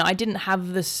 And again, I didn't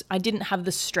have the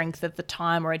strength at the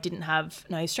time, or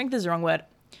strength is the wrong word.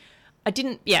 I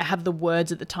didn't have the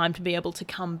words at the time to be able to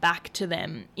come back to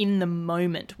them in the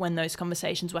moment when those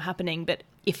conversations were happening. But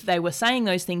if they were saying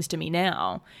those things to me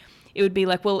now, it would be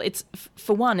like, well, it's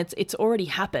already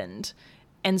happened.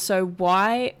 And so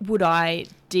why would I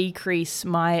decrease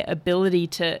my ability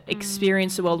to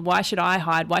experience the world? Why should I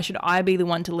hide? Why should I be the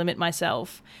one to limit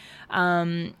myself?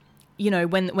 You know,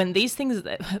 when these things,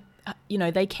 you know,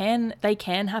 they can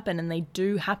happen, and they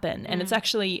do happen, and it's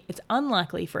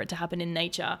unlikely for it to happen in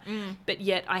nature. But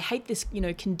yet I hate this, you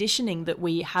know, conditioning that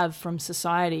we have from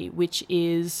society, which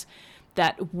is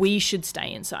that we should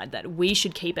stay inside, that we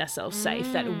should keep ourselves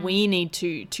safe, that we need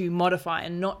to modify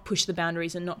and not push the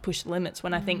boundaries and not push the limits,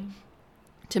 when I think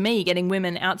to me, getting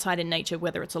women outside in nature,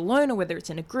 whether it's alone or whether it's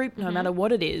in a group, no matter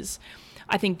what it is,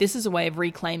 I think this is a way of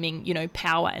reclaiming, you know,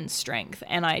 power and strength.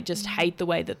 And I just hate the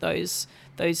way that those,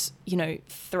 you know,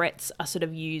 threats are sort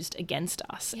of used against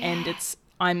us. Yeah. And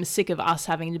I'm sick of us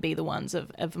having to be the ones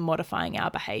of modifying our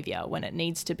behavior when it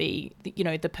needs to be, you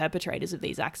know, the perpetrators of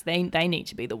these acts. They need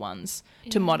to be the ones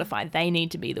to modify. They need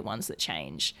to be the ones that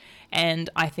change. And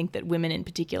I think that women in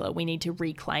particular, we need to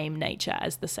reclaim nature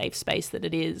as the safe space that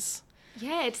it is.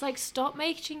 Yeah, it's like stop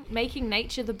making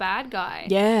nature the bad guy.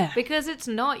 Yeah. Because it's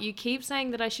not. You keep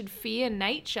saying that I should fear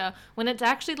nature when it's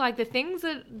actually like the things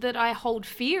that I hold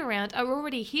fear around are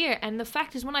already here. And the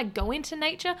fact is when I go into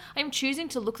nature, I'm choosing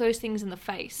to look those things in the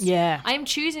face. Yeah. I am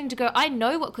choosing to go, I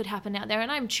know what could happen out there,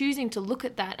 and I'm choosing to look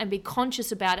at that and be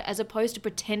conscious about it as opposed to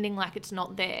pretending like it's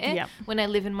not there when I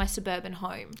live in my suburban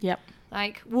home. Yep.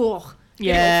 Like, whoa.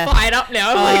 Yeah. Fired up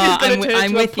now. Like it's going to turn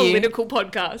I'm to a with you. political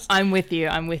podcast. I'm with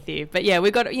you. But yeah,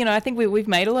 we've got, you know, I think we've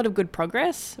made a lot of good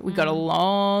progress. We've got a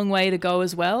long way to go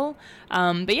as well.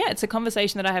 But yeah, it's a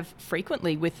conversation that I have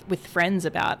frequently with friends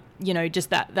about, you know, just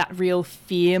that real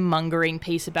fear-mongering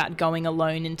piece about going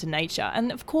alone into nature.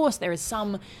 And of course, there is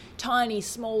some tiny,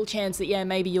 small chance that, yeah,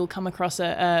 maybe you'll come across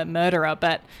a murderer,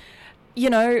 but you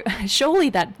know, surely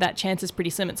that chance is pretty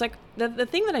slim. It's like the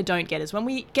thing that I don't get is when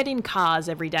we get in cars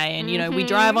every day and, you know, we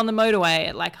drive on the motorway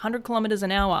at like 100 kilometers an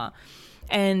hour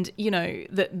and, you know,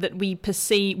 that we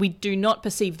do not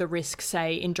perceive the risk,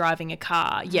 say, in driving a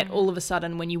car, yet all of a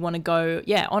sudden when you want to go,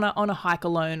 on a hike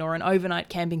alone or an overnight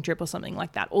camping trip or something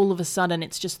like that, all of a sudden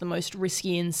it's just the most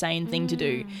risky, insane thing to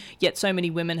do. Yet so many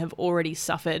women have already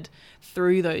suffered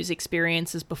through those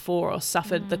experiences before or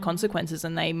suffered the consequences,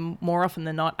 and they more often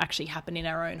than not actually happen in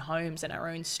our own homes and our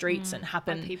own streets and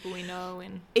happen. By people we know.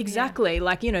 And exactly.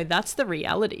 Like, you know, that's the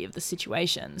reality of the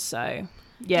situation. So...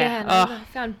 Yeah, I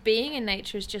found being in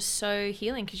nature is just so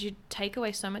healing because you take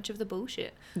away so much of the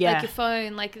bullshit. Yeah. Like your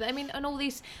phone, like, I mean, and all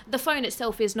these, the phone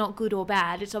itself is not good or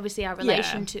bad. It's obviously our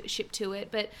relationship to it,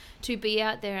 but to be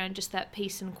out there and just that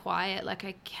peace and quiet, like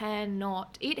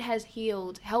it has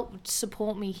helped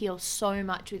support me heal so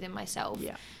much within myself.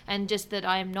 Yeah. And just that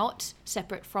I am not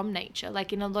separate from nature.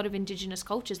 Like in a lot of indigenous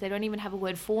cultures, they don't even have a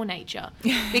word for nature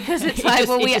because it's like,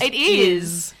 it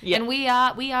is. Yeah. And we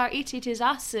are it is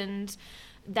us. And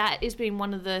that has been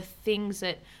one of the things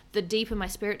that the deeper my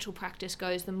spiritual practice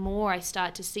goes, the more I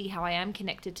start to see how I am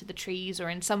connected to the trees, or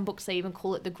in some books they even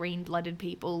call it the green-blooded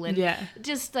people, and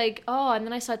just like, and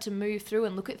then I start to move through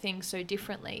and look at things so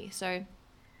differently. So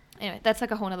anyway, that's like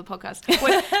a whole nother podcast.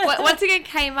 What once again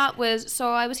came up was,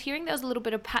 so I was hearing there was a little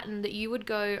bit of pattern that you would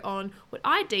go on what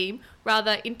I deem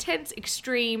rather intense,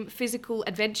 extreme physical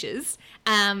adventures,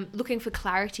 looking for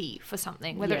clarity for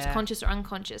something, whether it's conscious or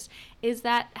unconscious. Is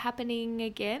that happening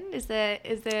again? Is there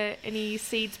any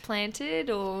seeds planted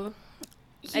or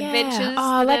adventures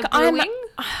that are brewing?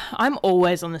 I'm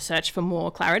always on the search for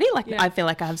more clarity. Like I feel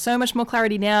like I have so much more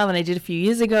clarity now than I did a few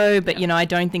years ago, but you know, I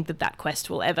don't think that quest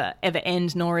will ever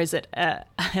end, nor is it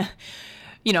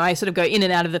you know, I sort of go in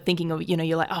and out of the thinking of, you know,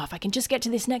 you're like, if I can just get to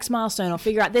this next milestone or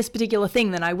figure out this particular thing,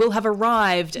 then I will have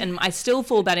arrived. And I still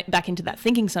fall back into that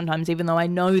thinking sometimes, even though I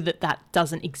know that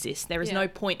doesn't exist. There is no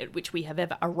point at which we have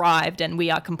ever arrived and we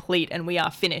are complete and we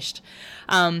are finished.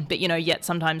 But, you know, yet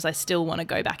sometimes I still want to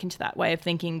go back into that way of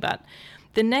thinking. But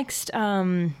the next...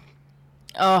 the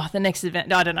next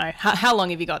event, I don't know. How long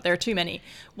have you got? There are too many.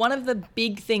 One of the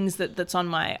big things that's on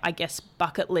my, I guess,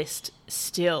 bucket list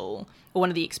still, or one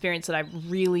of the experiences that I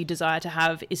really desire to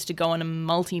have, is to go on a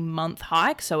multi-month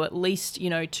hike. So at least, you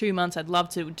know, 2 months. I'd love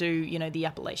to do, you know, the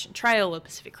Appalachian Trail or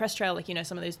Pacific Crest Trail, like, you know,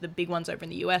 some of those are the big ones over in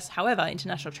the US. However,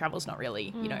 international travel is not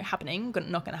really, you know, happening.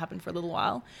 Not going to happen for a little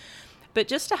while. But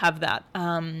just to have that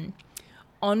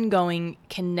ongoing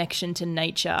connection to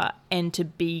nature and to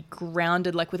be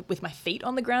grounded, like with my feet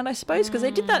on the ground, I suppose, because I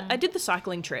did the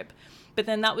cycling trip, but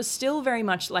then that was still very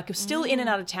much like, I was still in and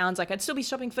out of towns. Like I'd still be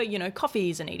stopping for, you know,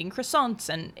 coffees and eating croissants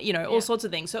and, you know, all sorts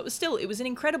of things. So it was an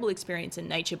incredible experience in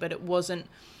nature, but it wasn't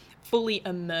fully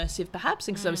immersive perhaps,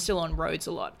 because I was still on roads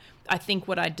a lot. I think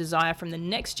what I desire from the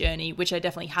next journey, which I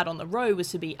definitely had on the road, was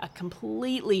to be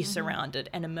completely surrounded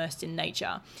and immersed in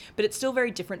nature. But it's still very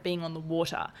different being on the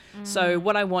water. So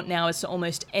what I want now is to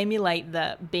almost emulate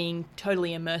the being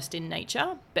totally immersed in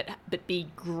nature, but be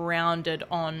grounded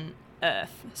on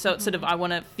earth. So it's sort of, I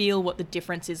want to feel what the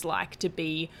difference is like to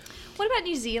be. What about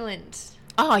New Zealand?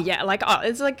 Oh yeah, like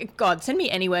it's like God, send me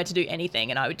anywhere to do anything,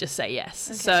 and I would just say yes.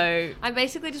 Okay. So I'm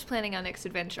basically just planning our next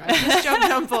adventure. I just jumped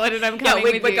on board and I'm coming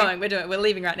with we're you. going. We're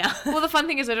leaving right now. Well, the fun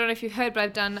thing is, I don't know if you've heard, but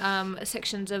I've done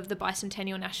sections of the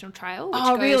Bicentennial National Trail, which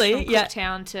Oh, goes really? from Yeah.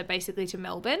 Cooktown to basically to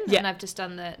Melbourne, Yeah. and I've just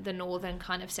done the northern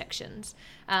kind of sections.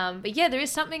 But yeah, there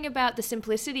is something about the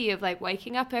simplicity of like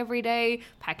waking up every day,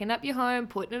 packing up your home,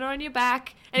 putting it on your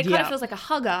back, and it kind Yeah. of feels like a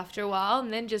hug after a while,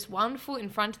 and then just one foot in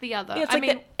front of the other. Yeah, it's I like mean,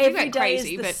 that we every went day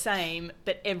crazy, is the but same,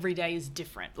 but every day is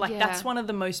different. Like Yeah. that's one of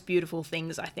the most beautiful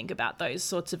things I think about those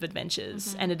sorts of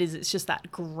adventures, and it's just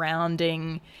that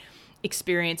grounding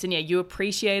experience. And yeah, you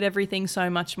appreciate everything so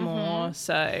much more.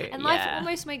 So and life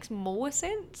almost makes more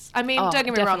sense. I mean, Oh, don't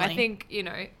get me wrong. I definitely. think, you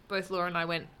know, both Laura and I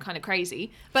went kind of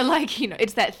crazy. But, like, you know,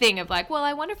 it's that thing of, like, well,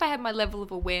 I wonder if I had my level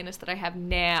of awareness that I have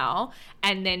now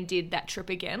and then did that trip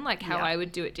again, like how Yeah. I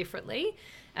would do it differently.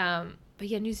 But,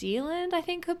 yeah, New Zealand, I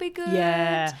think, could be good.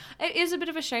 Yeah. It is a bit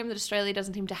of a shame that Australia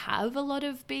doesn't seem to have a lot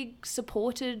of big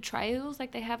supported trails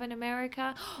like they have in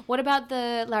America. What about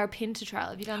the Larapinta Trail?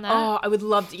 Have you done that? Oh, I would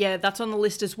love to. Yeah, that's on the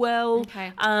list as well.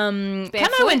 Okay. Cam I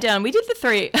Barefoot? went down. We did the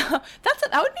 3. That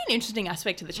would be an interesting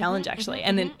aspect to the challenge, actually,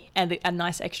 and a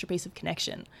nice extra piece of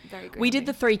connection. Very We did grounding.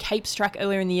 the 3 Capes track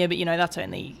earlier in the year, but you know that's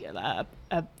only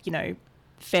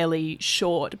fairly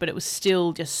short. But it was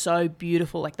still just so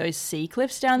beautiful, like those sea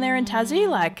cliffs down there in Tassie.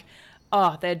 Like,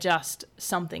 oh, they're just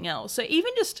something else. So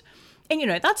even just, and you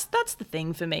know, that's the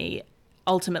thing for me.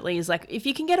 Ultimately, is like if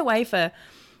you can get away for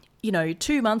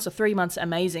 2 months or 3 months,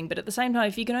 amazing. But at the same time,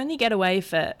 if you can only get away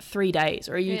for 3 days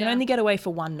or you can Yeah. only get away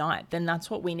for one night, then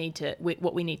that's what we need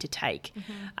to take.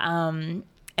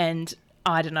 And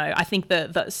I don't know. I think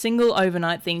the single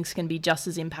overnight things can be just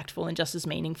as impactful and just as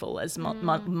meaningful as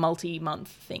multi-month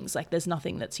things. Like there's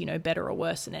nothing that's, better or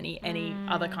worse than any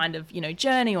other kind of,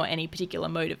 journey or any particular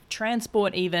mode of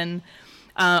transport even.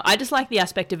 I just like the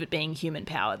aspect of it being human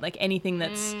powered. Like anything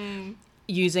that's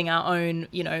using our own,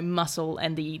 muscle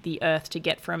and the earth to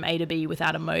get from A to B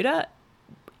without a motor,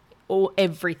 or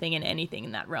everything and anything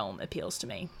in that realm appeals to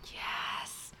me.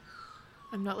 Yes.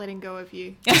 I'm not letting go of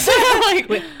you. Like,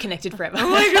 we're connected forever. Oh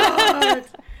my god.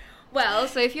 Well,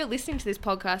 so if you're listening to this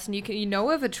podcast and you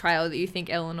know of a trail that you think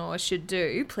Eleanor should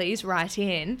do, please write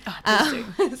in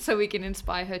so we can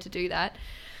inspire her to do that.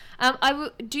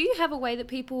 Do you have a way that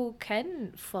people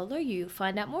can follow you,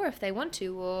 find out more if they want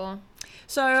to, or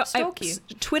So stalk you?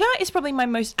 Twitter is probably my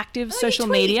most active social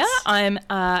you media. tweet. I'm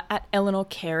at Eleanor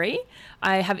Carey.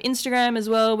 I have Instagram as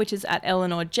well, which is at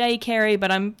Eleanor J Carey,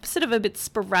 but I'm sort of a bit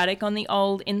sporadic on the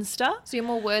old Insta. So you're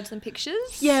more words than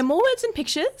pictures? Yeah, more words and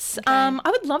pictures. Okay. I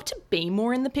would love to be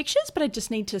more in the pictures, but I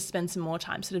just need to spend some more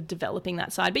time sort of developing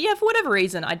that side. But yeah, for whatever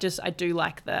reason, I do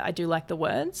like the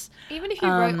words. Even if you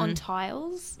wrote on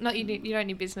tiles, you don't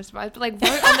need business advice, but like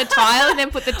wrote on the tile and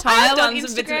then put the I have tile on done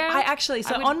some bits of it. Instagram. I actually,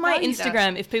 so I would on my value that.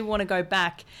 Instagram, if people want to go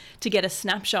back to get a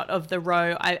snapshot of the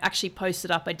row, I actually posted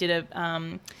up. I did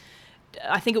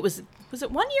I think it was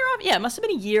it 1 year after? Yeah, it must have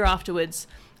been a year afterwards.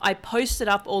 I posted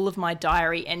up all of my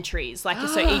diary entries, like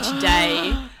so each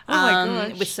day,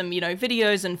 gosh. with some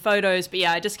videos and photos. But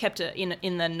yeah, I just kept it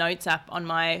in the notes app on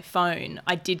my phone.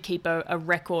 I did keep a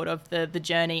record of the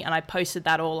journey, and I posted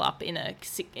that all up in a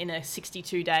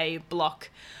 62-day block.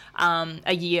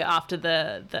 A year after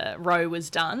the row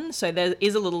was done. So there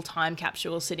is a little time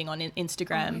capsule sitting on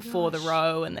Instagram for the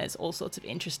row, and there's all sorts of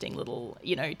interesting little,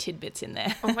 tidbits in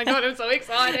there. Oh my god, I'm so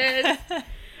excited.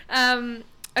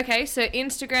 Okay, so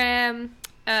Instagram,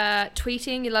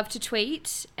 tweeting, you love to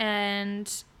tweet,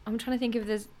 and I'm trying to think if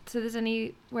there's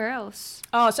anywhere else.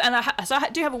 Oh, so I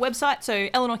do have a website, so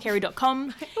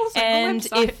eleanorcarey.com. Also have a And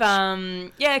website.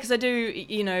 if because I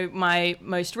do, my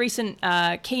most recent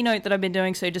keynote that I've been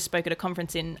doing, so just spoke at a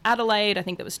conference in Adelaide, I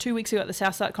think that was 2 weeks ago at the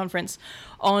Southside conference,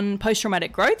 on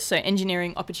post-traumatic growth, so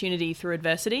engineering opportunity through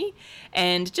adversity,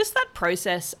 and just that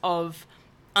process of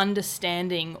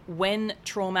understanding when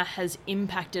trauma has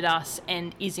impacted us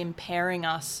and is impairing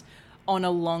us on a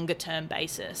longer term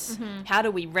basis. How do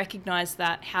we recognize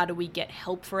that? How do we get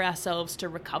help for ourselves to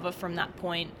recover from that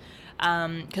point?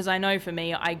 Because I know for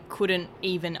me, I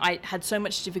had so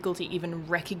much difficulty even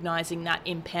recognizing that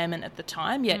impairment at the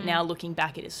time, yet now looking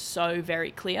back, it is so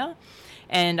very clear.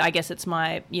 And I guess it's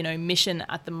my, mission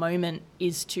at the moment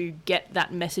is to get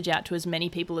that message out to as many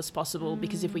people as possible,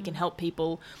 because if we can help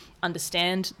people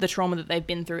understand the trauma that they've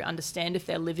been through, understand if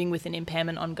they're living with an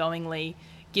impairment ongoingly,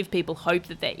 give people hope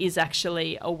that there is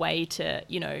actually a way to,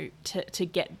 to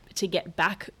get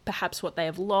back perhaps what they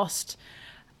have lost,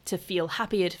 to feel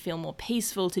happier, to feel more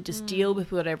peaceful, to just deal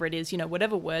with whatever it is, you know,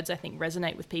 whatever words I think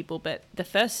resonate with people. But the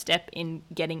first step in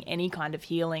getting any kind of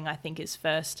healing, I think, is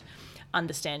first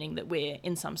understanding that we're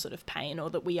in some sort of pain, or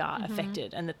that we are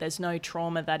affected, and that there's no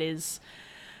trauma that is...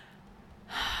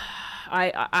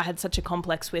 I had such a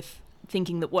complex with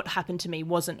thinking that what happened to me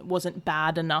wasn't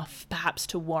bad enough perhaps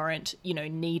to warrant, you know,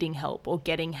 needing help or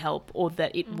getting help, or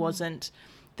that it wasn't,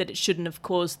 that it shouldn't have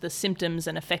caused the symptoms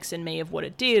and effects in me of what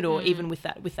it did, or even with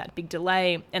that big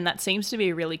delay. And that seems to be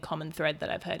a really common thread that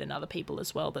I've heard in other people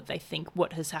as well, that they think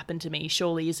what has happened to me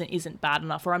surely isn't bad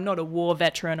enough, or I'm not a war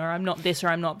veteran, or I'm not this, or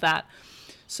I'm not that.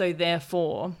 So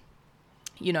therefore,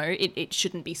 you know, it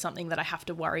shouldn't be something that I have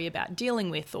to worry about dealing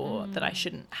with, or that I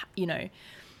shouldn't, you know.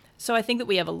 So I think that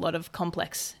we have a lot of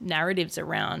complex narratives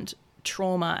around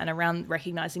trauma and around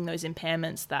recognizing those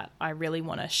impairments that I really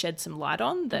want to shed some light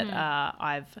on, that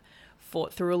I've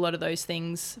fought through a lot of those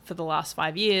things for the last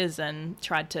 5 years and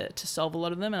tried to solve a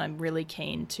lot of them. And I'm really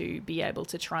keen to be able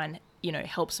to try and, you know,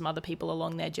 help some other people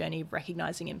along their journey of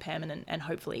recognizing impairment and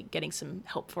hopefully getting some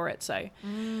help for it. So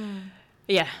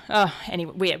yeah. Oh,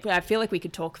 anyway, I feel like we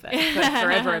could talk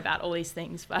forever about all these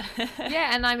things, but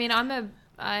yeah. And I mean,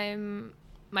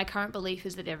 my current belief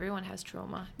is that everyone has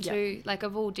trauma too, like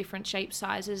of all different shapes,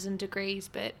 sizes and degrees.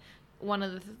 But one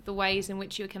of the ways in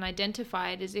which you can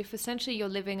identify it is if essentially you're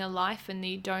living a life and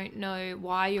you don't know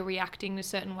why you're reacting in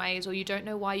certain ways, or you don't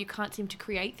know why you can't seem to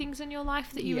create things in your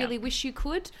life that you really wish you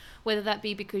could, whether that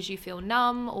be because you feel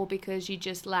numb or because you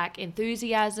just lack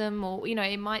enthusiasm, or, you know,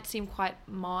 it might seem quite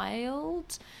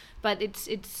mild, but it's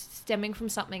stemming from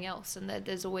something else, and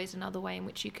there's always another way in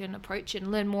which you can approach it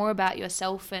and learn more about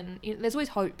yourself, and there's always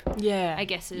hope, I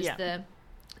guess, is the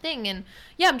thing. And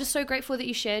yeah, I'm just so grateful that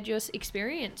you shared your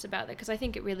experience about that, because I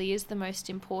think it really is the most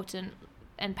important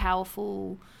and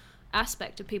powerful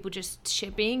aspect of people just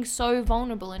being so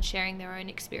vulnerable and sharing their own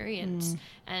experience.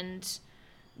 And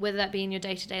whether that be in your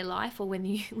day-to-day life or when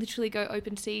you literally go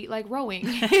open sea, like rowing,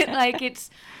 like it's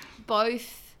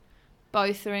both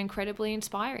are incredibly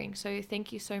inspiring. So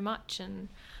thank you so much. And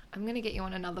I'm going to get you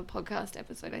on another podcast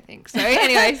episode, I think. So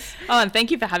anyways. And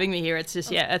thank you for having me here. It's just,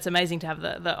 it's amazing to have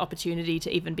the opportunity to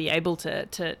even be able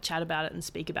to chat about it and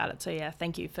speak about it. So yeah,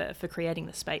 thank you for creating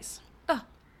the space. Oh,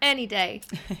 any day.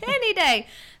 Any day.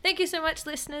 Thank you so much,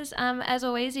 listeners. As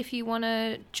always, if you want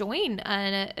to join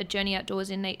a Journey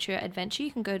Outdoors in Nature adventure,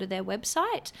 you can go to their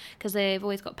website, because they've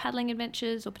always got paddling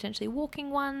adventures or potentially walking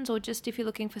ones, or just if you're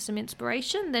looking for some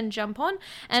inspiration, then jump on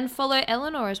and follow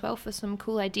Eleanor as well for some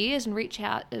cool ideas, and reach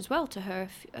out as well to her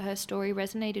if her story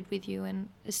resonated with you and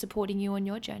is supporting you on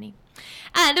your journey.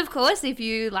 And of course, if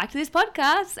you liked this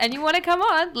podcast and you want to come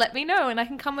on, let me know and I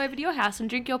can come over to your house and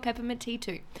drink your peppermint tea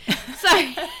too. So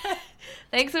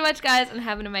thanks so much, guys, and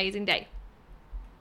have an amazing day.